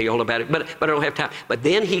wish I could tell you all about it, but I don't have time. But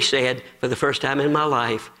then he said, for the first time in my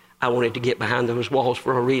life, I wanted to get behind those walls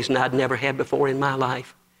for a reason I'd never had before in my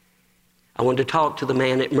life. I wanted to talk to the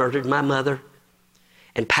man that murdered my mother.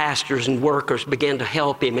 And pastors and workers began to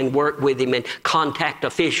help him and work with him and contact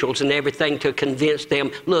officials and everything to convince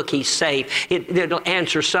them, look, he's safe. It'll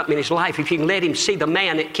answer something in his life if you can let him see the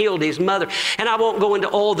man that killed his mother. And I won't go into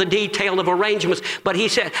all the detail of arrangements, but he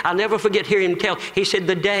said, I'll never forget hearing him tell, he said,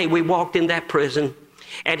 the day we walked in that prison,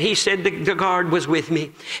 and he said the guard was with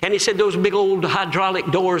me. And he said those big old hydraulic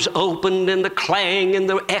doors opened and the clang and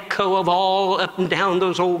the echo of all up and down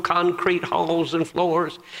those old concrete halls and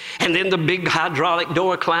floors. And then the big hydraulic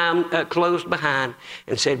door closed behind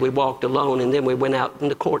and said we walked alone, and then we went out in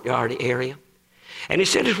the courtyard area. And he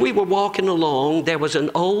said as we were walking along, there was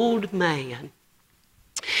an old man.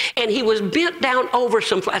 And he was bent down over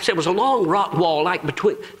some, I said it was a long rock wall, like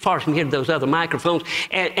between, far from here to those other microphones,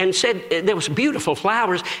 and said there was beautiful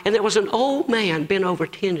flowers, and there was an old man bent over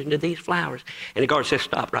tending to these flowers. And the guard said,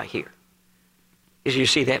 stop right here. He said, you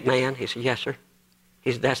see that man? He said, yes, sir.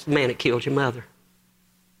 He said, that's the man that killed your mother.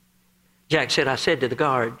 Jack said, I said to the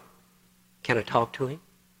guard, can I talk to him?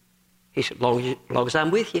 He said, long as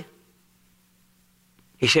I'm with you.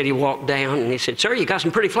 He said he walked down and he said, sir, you got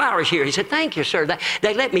some pretty flowers here. He said, thank you, sir.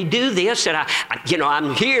 They let me do this. And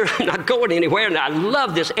I'm here, I'm not going anywhere. And I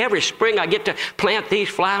love this. Every spring I get to plant these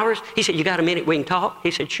flowers. He said, you got a minute we can talk?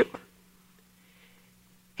 He said, sure.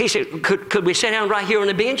 He said, could we sit down right here on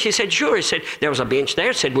the bench? He said, sure. He said, there was a bench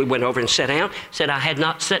there. Said, we went over and sat down. Said, I had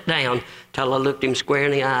not sat down till I looked him square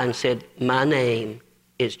in the eye and said, my name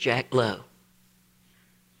is Jack Lowe.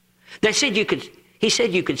 They said he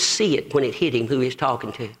said you could see it when it hit him who he was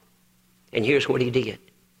talking to. And here's what he did.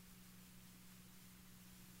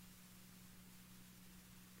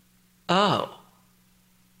 Oh.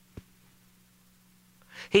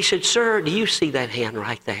 He said, sir, do you see that hand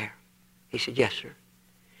right there? He said, yes, sir.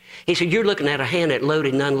 He said, you're looking at a hand that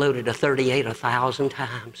loaded and unloaded a 38 1,000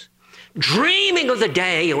 times. Dreaming of the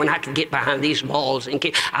day when I could get behind these walls. And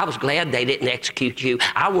I was glad they didn't execute you.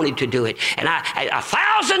 I wanted to do it. And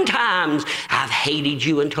 1,000 times I've hated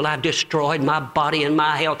you until I've destroyed my body and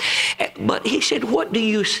my health. But he said, what do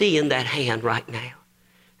you see in that hand right now?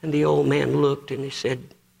 And the old man looked and he said,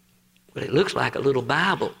 well, it looks like a little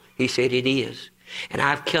Bible. He said, it is. And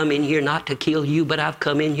I've come in here not to kill you, but I've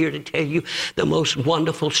come in here to tell you the most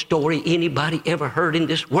wonderful story anybody ever heard in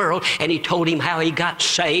this world. And he told him how he got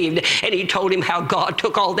saved. And he told him how God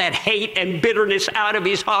took all that hate and bitterness out of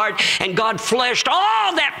his heart. And God fleshed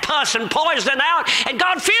all that pus and poison out. And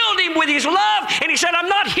God filled him with his love. And he said, I'm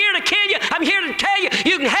not here to kill you. I'm here to tell you,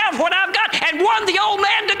 you can have what I've got. And won the old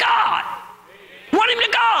man to God. Won him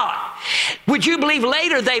to God. Would you believe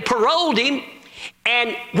later they paroled him?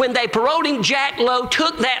 And when they paroled him, Jack Lowe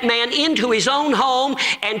took that man into his own home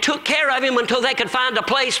and took care of him until they could find a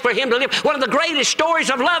place for him to live. One of the greatest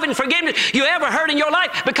stories of love and forgiveness you ever heard in your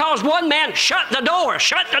life, because one man shut the door.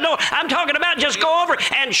 Shut the door. I'm talking about just go over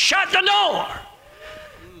and shut the door.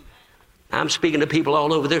 I'm speaking to people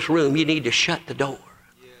all over this room. You need to shut the door.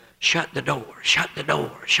 Shut the door. Shut the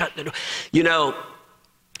door. Shut the door. You know,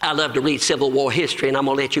 I love to read Civil War history, and I'm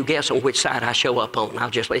going to let you guess on which side I show up on. I'll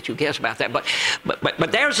just let you guess about that.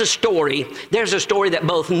 But there's a story that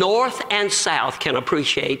both North and South can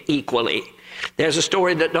appreciate equally. There's a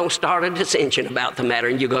story that don't start a dissension about the matter,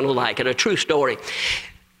 and you're going to like it. A true story.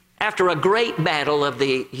 After a great battle of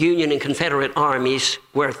the Union and Confederate armies,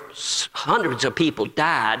 where hundreds of people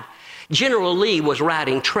died, General Lee was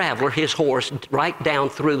riding Traveler, his horse, right down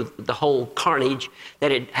through the whole carnage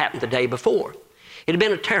that had happened the day before. It had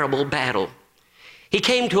been a terrible battle. He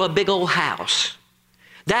came to a big old house.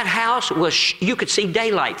 That house was, you could see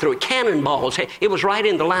daylight through it, cannonballs. It was right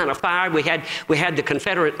in the line of fire. We had the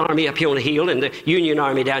Confederate army up here on the hill and the Union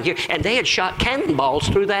army down here, and they had shot cannonballs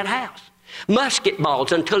through that house. Musket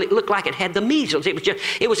balls until it looked like it had the measles.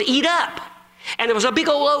 It was eat up. And there was a big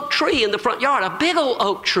old oak tree in the front yard, a big old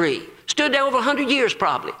oak tree. Stood there over 100 years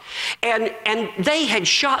probably. And they had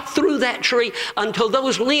shot through that tree until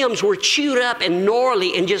those limbs were chewed up and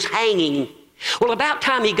gnarly and just hanging. Well, about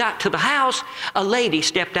time he got to the house, a lady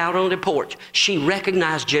stepped out on the porch. She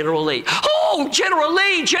recognized General Lee. Oh, General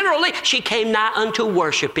Lee, General Lee. She came nigh unto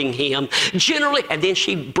worshiping him. General Lee. And then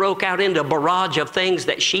she broke out into a barrage of things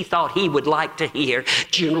that she thought he would like to hear.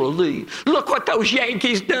 General Lee, look what those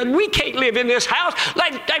Yankees done. We can't live in this house.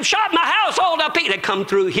 They've shot my house all to pieces. They come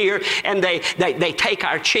through here and they take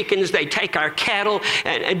our chickens, they take our cattle.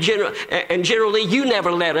 And General Lee, you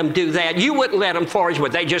never let them do that. You wouldn't let them forage,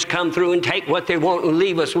 but they just come through and take what they want and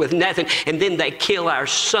leave us with nothing. And then they kill our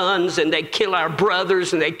sons and they kill our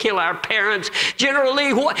brothers and they kill our parents. General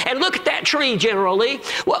Lee, what? And look at that tree, General Lee.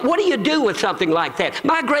 What do you do with something like that?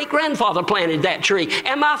 My great-grandfather planted that tree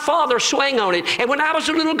and my father swung on it. And when I was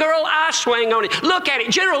a little girl, I swung on it. Look at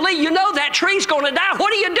it. General Lee, you know that tree's going to die.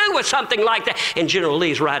 What do you do with something like that? And General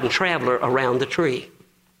Lee's riding Traveler around the tree,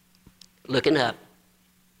 looking up.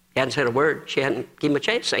 He hadn't said a word. She hadn't given him a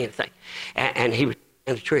chance to say anything. And he was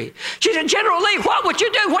in the tree. She said, General Lee, what would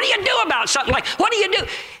you do? What do you do about something like, what do you do?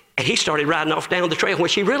 And he started riding off down the trail. When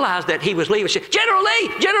she realized that he was leaving, she said, General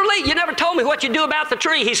Lee, you never told me what you do about the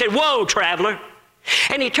tree. He said, whoa, Traveler.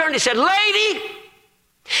 And he turned and said, lady,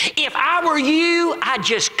 if I were you, I'd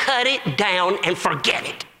just cut it down and forget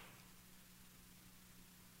it.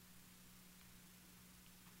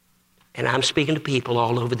 And I'm speaking to people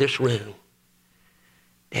all over this room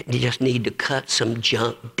that just need to cut some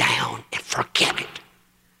junk down and forget it.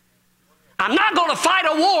 I'm not going to fight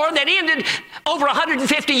a war that ended over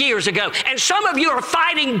 150 years ago. And some of you are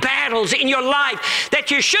fighting battles in your life that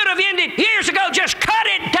you should have ended years ago. Just cut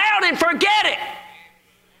it down and forget it.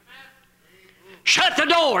 Shut the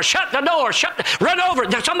door, shut the door, run over.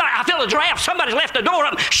 Somebody, I feel a draft. Somebody's left the door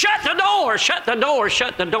open. Shut the door, shut the door,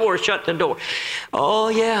 shut the door, shut the door. Oh,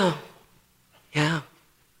 yeah. Yeah.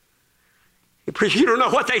 You don't know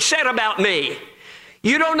what they said about me.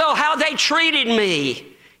 You don't know how they treated me.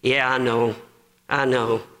 Yeah, I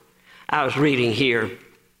know. I was reading here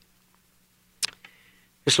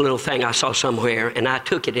this little thing I saw somewhere, and I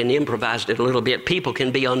took it and improvised it a little bit. People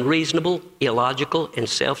can be unreasonable, illogical, and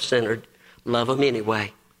self-centered. Love them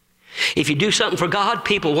anyway. If you do something for God,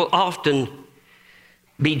 people will often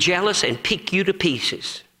be jealous and pick you to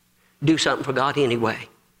pieces. Do something for God anyway.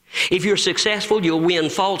 If you're successful, you'll win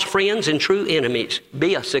false friends and true enemies.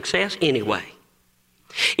 Be a success anyway.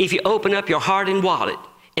 If you open up your heart and wallet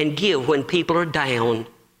and give when people are down.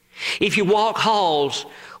 If you walk halls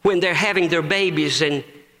when they're having their babies and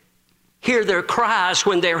hear their cries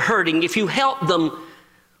when they're hurting. If you help them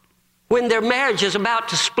when their marriage is about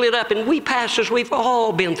to split up. And we pastors, we've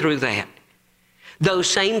all been through that. Those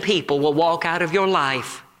same people will walk out of your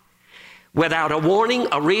life without a warning,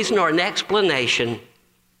 a reason, or an explanation.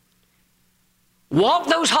 Walk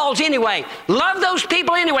those halls anyway. Love those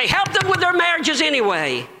people anyway. Help them with their marriages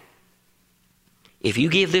anyway. If you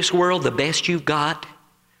give this world the best you've got,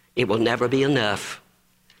 it will never be enough.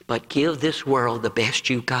 But give this world the best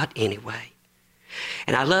you've got anyway.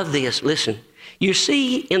 And I love this. Listen, you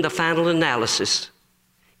see, in the final analysis,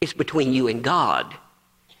 it's between you and God.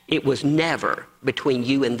 It was never between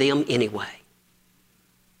you and them anyway.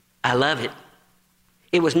 I love it.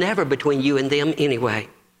 It was never between you and them anyway.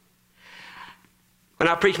 When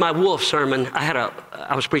I preached my wolf sermon,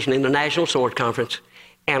 I was preaching in the National Sword Conference,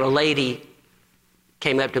 and a lady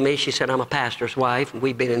came up to me. She said, I'm a pastor's wife.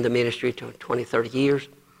 We've been in the ministry 20, 30 years.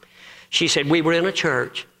 She said, we were in a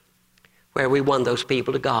church where we won those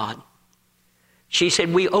people to God. She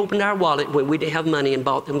said, we opened our wallet when we didn't have money and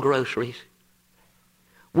bought them groceries.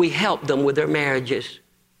 We helped them with their marriages.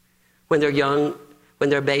 When they're young, when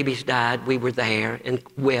their babies died, we were there and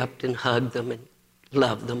wept and hugged them and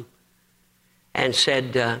loved them. And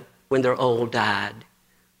said, when they're old, died,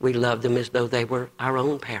 we loved them as though they were our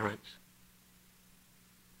own parents.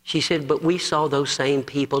 She said, but we saw those same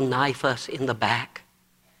people knife us in the back.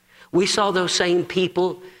 We saw those same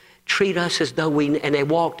people treat us as though and they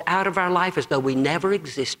walked out of our life as though we never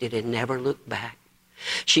existed and never looked back.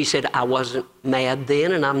 She said, I wasn't mad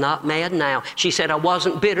then and I'm not mad now. She said, I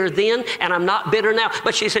wasn't bitter then and I'm not bitter now.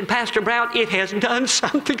 But she said, Pastor Brown, it has done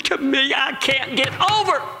something to me I can't get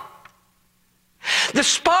over. The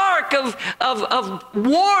spark of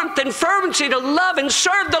warmth and fervency to love and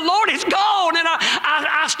serve the Lord is gone. And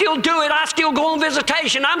I still do it. I still go on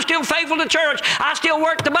visitation. I'm still faithful to church. I still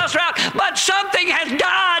work the bus route. But something has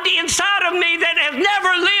died inside of me that has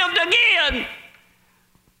never lived again.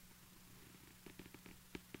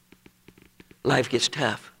 Life gets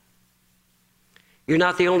tough. You're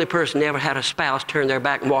not the only person that ever had a spouse turn their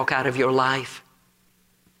back and walk out of your life.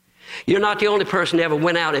 You're not the only person that ever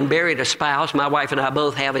went out and buried a spouse. My wife and I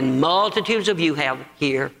both have, and multitudes of you have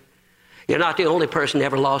here. You're not the only person that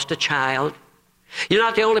ever lost a child. You're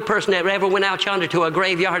not the only person that ever went out yonder to a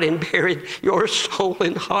graveyard and buried your soul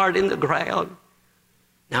and heart in the ground.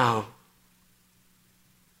 No.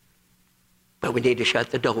 But we need to shut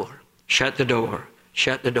the door. Shut the door.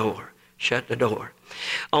 Shut the door. Shut the door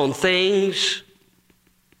on things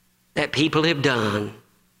that people have done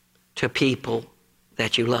to people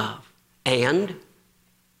that you love. And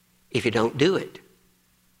if you don't do it,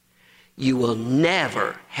 you will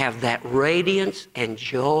never have that radiance and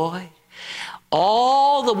joy.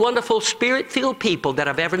 All the wonderful Spirit-filled people that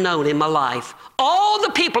I've ever known in my life, all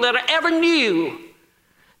the people that I ever knew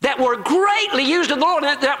that were greatly used of the Lord,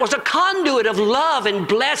 that was a conduit of love and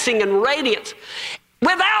blessing and radiance,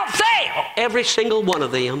 without fail, every single one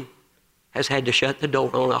of them has had to shut the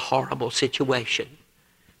door on a horrible situation.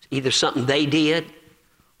 It's either something they did,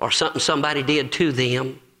 or something somebody did to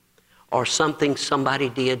them, or something somebody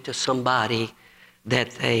did to somebody that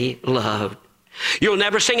they loved. You'll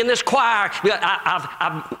never sing in this choir.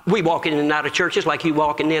 We walk in and out of churches like you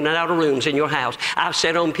walking in and out of rooms in your house. I've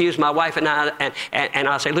sat on pews, my wife and I, and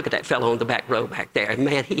I say, look at that fellow on the back row back there. And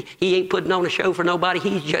man, he ain't putting on a show for nobody.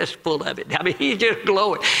 He's just full of it. I mean, he's just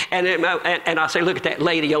glowing. And I say, look at that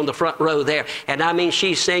lady on the front row there. And I mean,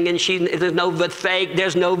 she's singing. There's no fake.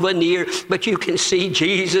 There's no veneer. But you can see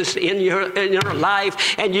Jesus in your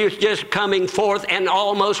life. And you're just coming forth and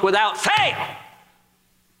almost without fail.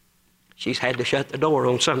 She's had to shut the door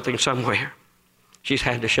on something somewhere. She's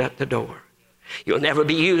had to shut the door. You'll never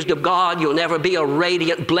be used of God. You'll never be a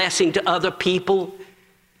radiant blessing to other people.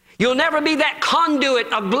 You'll never be that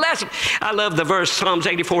conduit of blessing. I love the verse, Psalms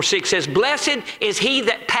 84:6 says, blessed is he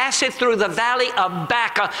that passeth through the valley of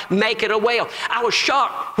Baca, maketh a way. I was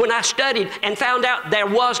shocked when I studied and found out there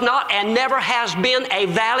was not and never has been a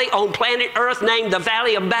valley on planet Earth named the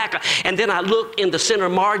Valley of Baca. And then I looked in the center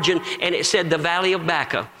margin and it said the Valley of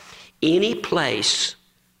Baca. Any place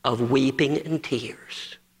of weeping and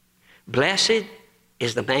tears. Blessed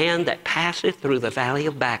is the man that passeth through the valley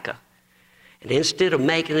of Baca. And instead of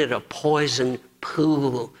making it a poison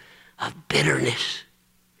pool of bitterness,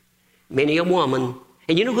 many a woman,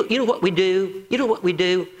 and you know what we do? You know what we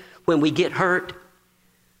do when we get hurt?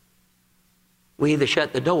 We either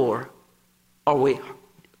shut the door or we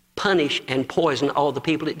punish and poison all the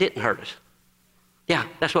people that didn't hurt us. Yeah,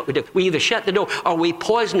 that's what we do. We either shut the door or we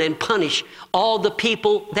poison and punish all the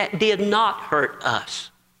people that did not hurt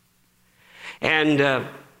us. And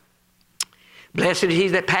blessed is he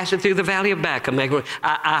that passeth through the valley of Baca.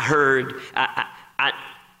 I heard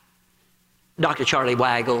Dr. Charlie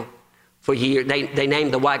Weigel, for years, they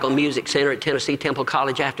named the Weigel Music Center at Tennessee Temple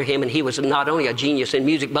College after him, and he was not only a genius in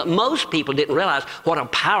music, but most people didn't realize what a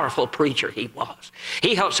powerful preacher he was.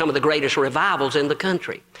 He helped some of the greatest revivals in the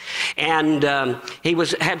country. And he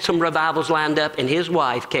had some revivals lined up, and his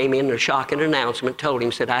wife came in, a shocking announcement, told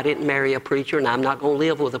him, said, I didn't marry a preacher, and I'm not going to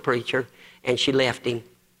live with a preacher, and she left him.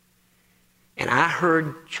 And I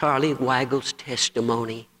heard Charlie Weigel's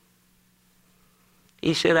testimony.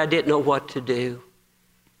 He said, I didn't know what to do.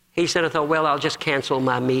 He said, I thought, well, I'll just cancel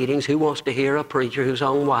my meetings. Who wants to hear a preacher whose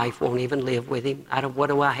own wife won't even live with him? What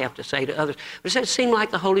do I have to say to others? But it seemed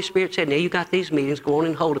like the Holy Spirit said, now you got these meetings, go on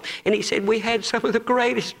and hold them. And he said, we had some of the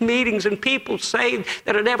greatest meetings and people saved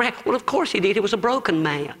that had ever had. Well, of course he did. He was a broken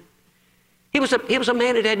man. He was a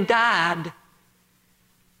man that had died.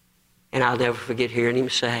 And I'll never forget hearing him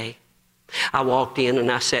say, I walked in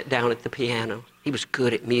and I sat down at the piano. He was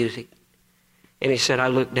good at music. And he said, I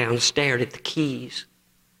looked down and stared at the keys.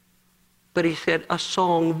 But he said, a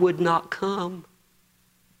song would not come.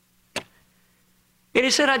 And he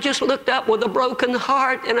said, I just looked up with a broken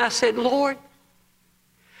heart and I said, Lord,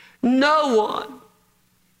 no one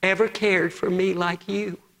ever cared for me like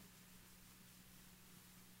you.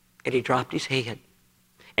 And he dropped his head.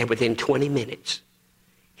 And within 20 minutes,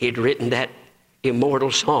 He'd written that immortal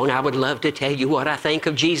song, I would love to tell you what I think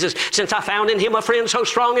of Jesus. Since I found in him a friend so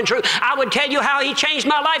strong and true, I would tell you how he changed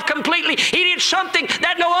my life completely. He did something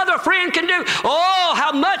that no other friend can do. Oh,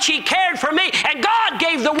 how much he cared for me. And God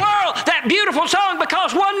gave the world that beautiful song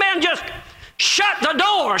because one man just shut the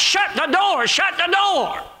door, shut the door, shut the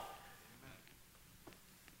door.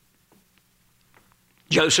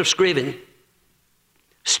 Joseph Scriven,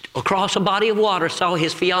 across a body of water, saw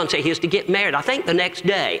his fiancée. He was to get married, I think the next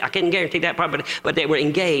day. I couldn't guarantee that part, but they were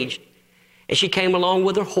engaged. And she came along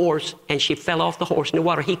with her horse, and she fell off the horse in the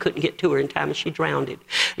water. He couldn't get to her in time, and she drowned it.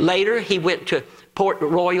 Later, he went to Port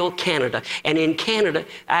Royal, Canada. And in Canada,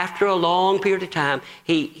 after a long period of time,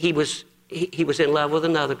 he was in love with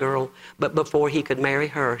another girl. But before he could marry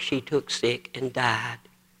her, she took sick and died.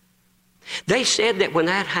 They said that when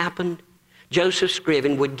that happened, Joseph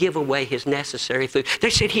Scriven would give away his necessary food. They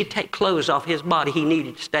said he'd take clothes off his body he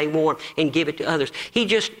needed to stay warm and give it to others. He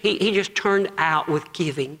just turned out with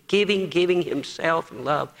giving himself and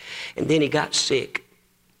love. And then he got sick.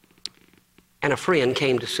 And a friend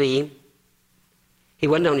came to see him. He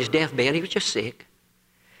wasn't on his deathbed, he was just sick.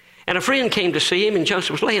 And a friend came to see him, and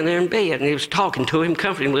Joseph was laying there in bed, and he was talking to him,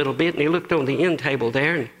 comforting him a little bit, and he looked on the end table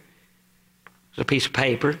there, and there was a piece of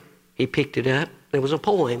paper. He picked it up. There was a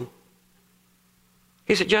poem.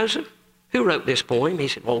 He said, Joseph, who wrote this poem? He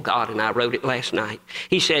said, well, God and I wrote it last night.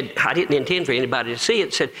 He said, I didn't intend for anybody to see it.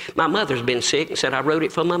 He said, my mother's been sick, and said, I wrote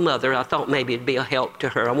it for my mother. I thought maybe it'd be a help to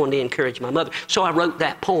her. I wanted to encourage my mother. So I wrote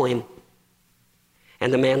that poem.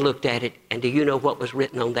 And the man looked at it, and do you know what was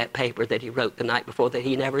written on that paper that he wrote the night before that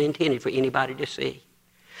he never intended for anybody to see?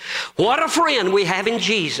 What a friend we have in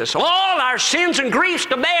Jesus. All our sins and griefs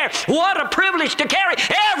to bear. What a privilege to carry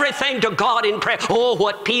everything to God in prayer. Oh,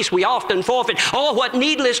 what peace we often forfeit. Oh, what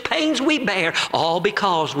needless pains we bear. All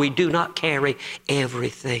because we do not carry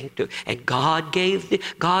everything to. And God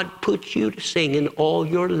put you to sing in all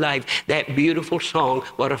your life that beautiful song,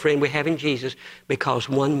 What a Friend We Have in Jesus, because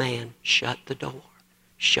one man shut the door.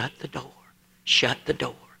 Shut the door. Shut the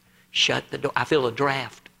door. Shut the door. I feel a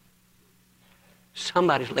draft.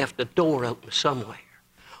 Somebody's left a door open somewhere,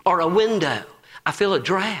 or a window. I feel a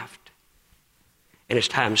draft. And it's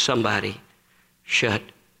time somebody shut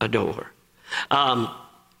a door. A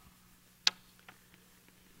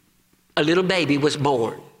little baby was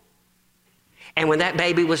born. And when that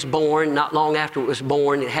baby was born, not long after it was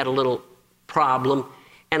born, it had a little problem.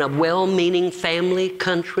 And a well-meaning family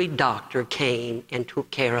country doctor came and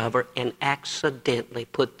took care of her and accidentally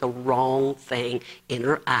put the wrong thing in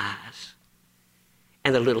her eyes.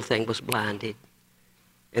 And the little thing was blinded.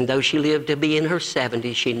 And though she lived to be in her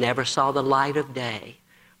 70s, she never saw the light of day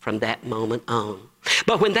from that moment on.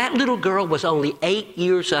 But when that little girl was only 8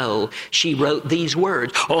 years old, she wrote these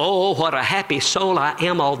words. Oh, what a happy soul I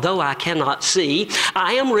am, although I cannot see.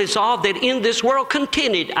 I am resolved that in this world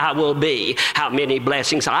contented I will be. How many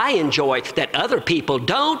blessings I enjoy that other people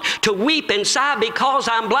don't. To weep and sigh because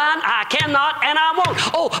I'm blind, I cannot and I won't.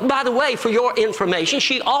 Oh, by the way, for your information,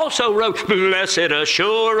 she also wrote, blessed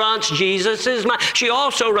assurance, Jesus is mine. She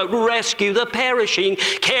also wrote, rescue the perishing,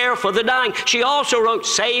 care for the dying. She also wrote,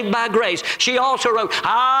 saved by grace. She also wrote,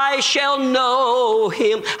 I shall know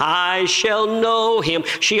him, I shall know him.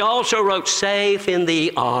 She also wrote, safe in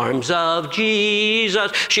the arms of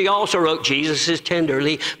Jesus. She also wrote, Jesus is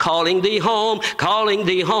tenderly calling thee home, calling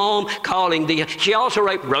thee home, calling thee. She also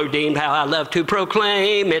wrote, redeemed, how I love to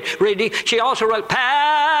proclaim it. She also wrote,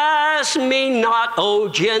 pass me not, O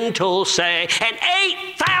gentle say, and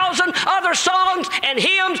 8,000 other songs and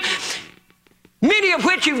hymns, many of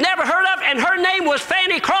which you've never heard of, and her name was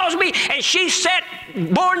Fanny Crosby, and she set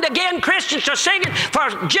born-again Christians to singing for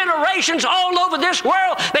generations all over this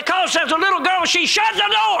world because as a little girl, she shut the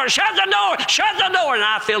door, shut the door, shut the door, and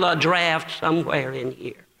I feel a draft somewhere in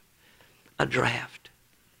here, a draft.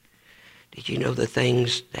 Did you know the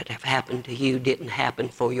things that have happened to you didn't happen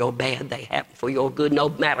for your bad? They happened for your good. No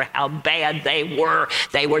matter how bad they were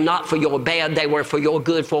not for your bad. They were for your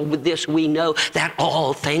good. For with this we know that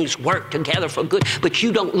all things work together for good. But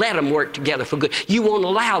you don't let them work together for good. You won't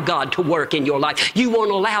allow God to work in your life. You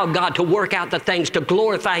won't allow God to work out the things to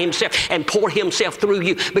glorify himself and pour himself through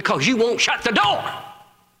you because you won't shut the door.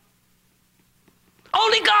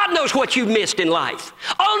 Only God knows what you missed in life.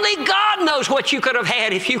 Only God knows what you could have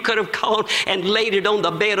had if you could have gone and laid it on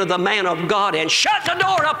the bed of the man of God and shut the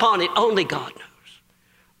door upon it. Only God knows.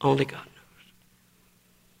 Only God knows.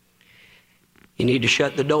 You need to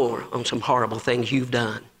shut the door on some horrible things you've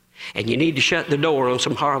done. And you need to shut the door on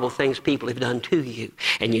some horrible things people have done to you.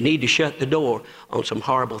 And you need to shut the door on some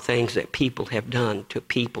horrible things that people have done to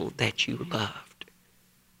people that you loved.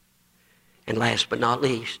 And last but not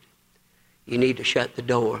least, You need to shut the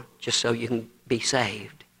door just so you can be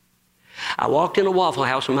saved. I walked in a Waffle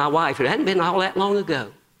House with my wife. It hadn't been all that long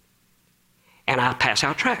ago. And I pass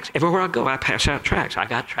out tracts. Everywhere I go, I pass out tracts. I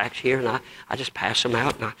got tracts here, and I just pass them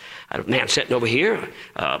out. And I had a man sitting over here,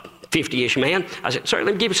 50-ish man. I said, "Sir,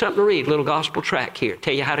 let me give you something to read, a little gospel tract here.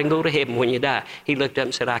 Tell you how to go to heaven when you die." He looked up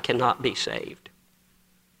and said, "I cannot be saved."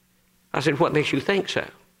 I said, "What makes you think so?"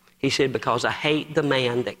 He said, "Because I hate the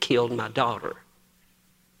man that killed my daughter."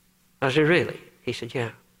 I said, "Really?" He said,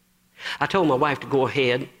 "Yeah." I told my wife to go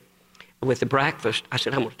ahead with the breakfast. I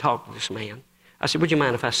said, "I'm going to talk to this man." I said, "Would you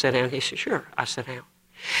mind if I sat down?" He said, "Sure." I sat down.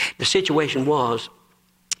 The situation was,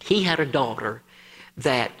 he had a daughter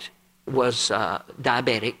that was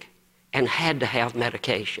diabetic and had to have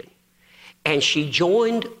medication. And she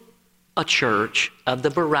joined a church of the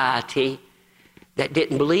variety that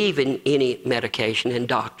didn't believe in any medication and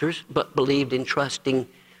doctors, but believed in trusting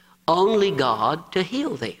only God to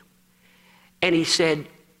heal them. And he said,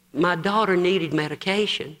 my daughter needed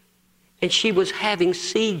medication, and she was having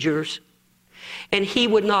seizures, and he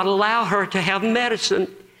would not allow her to have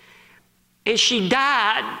medicine, and she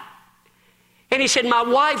died. And he said, my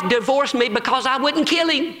wife divorced me because I wouldn't kill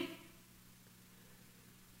him.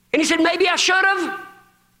 And he said, maybe I should have.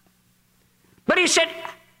 But he said,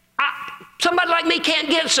 somebody like me can't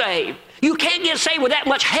get saved. You can't get saved with that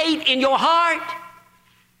much hate in your heart.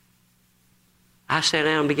 I sat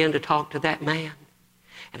down and began to talk to that man.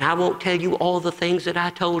 And I won't tell you all the things that I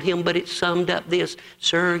told him, but it summed up this: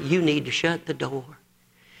 sir, you need to shut the door.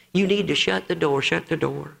 You need to shut the door, shut the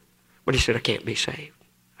door. But he said, I can't be saved.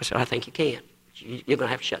 I said, I think you can. You're going to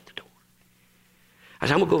have to shut the door. I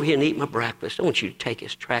said, I'm going to go over here and eat my breakfast. I want you to take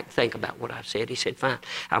his tract, think about what I said. He said, fine.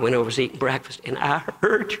 I went over to eating breakfast, and I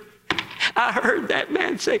heard that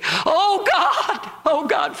man say, oh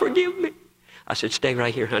God, forgive me. I said, stay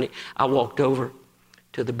right here, honey. I walked over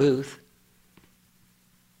to the booth.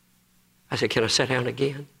 I said, can I sit down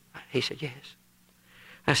again? He said, yes.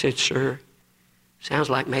 I said, sir, sounds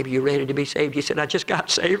like maybe you're ready to be saved. He said, I just got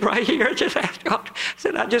saved right here. I just asked God. I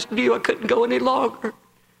said, I just knew I couldn't go any longer.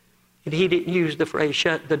 And he didn't use the phrase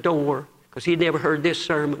shut the door, because he'd never heard this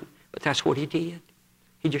sermon, but that's what he did.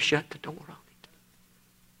 He just shut the door on it.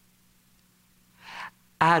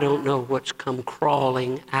 I don't know what's come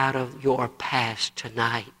crawling out of your past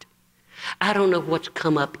tonight. I don't know what's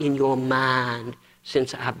come up in your mind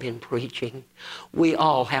since I've been preaching. We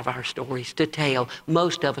all have our stories to tell.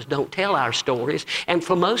 Most of us don't tell our stories, and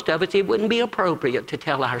for most of us it wouldn't be appropriate to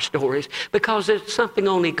tell our stories, because it's something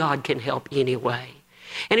only God can help anyway.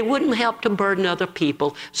 And it wouldn't help to burden other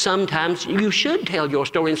people. Sometimes you should tell your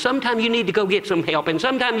story, and sometimes you need to go get some help, and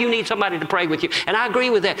sometimes you need somebody to pray with you. And I agree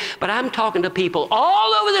with that. But I'm talking to people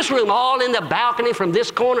all over this room, all in the balcony, from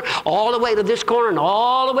this corner all the way to this corner and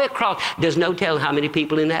all the way across. There's no telling how many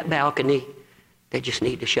people in that balcony. They just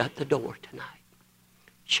need to shut the door tonight.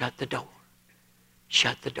 Shut the door.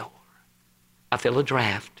 Shut the door. I feel a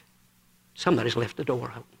draft. Somebody's left the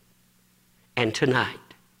door open. And tonight,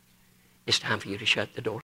 it's time for you to shut the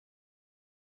door.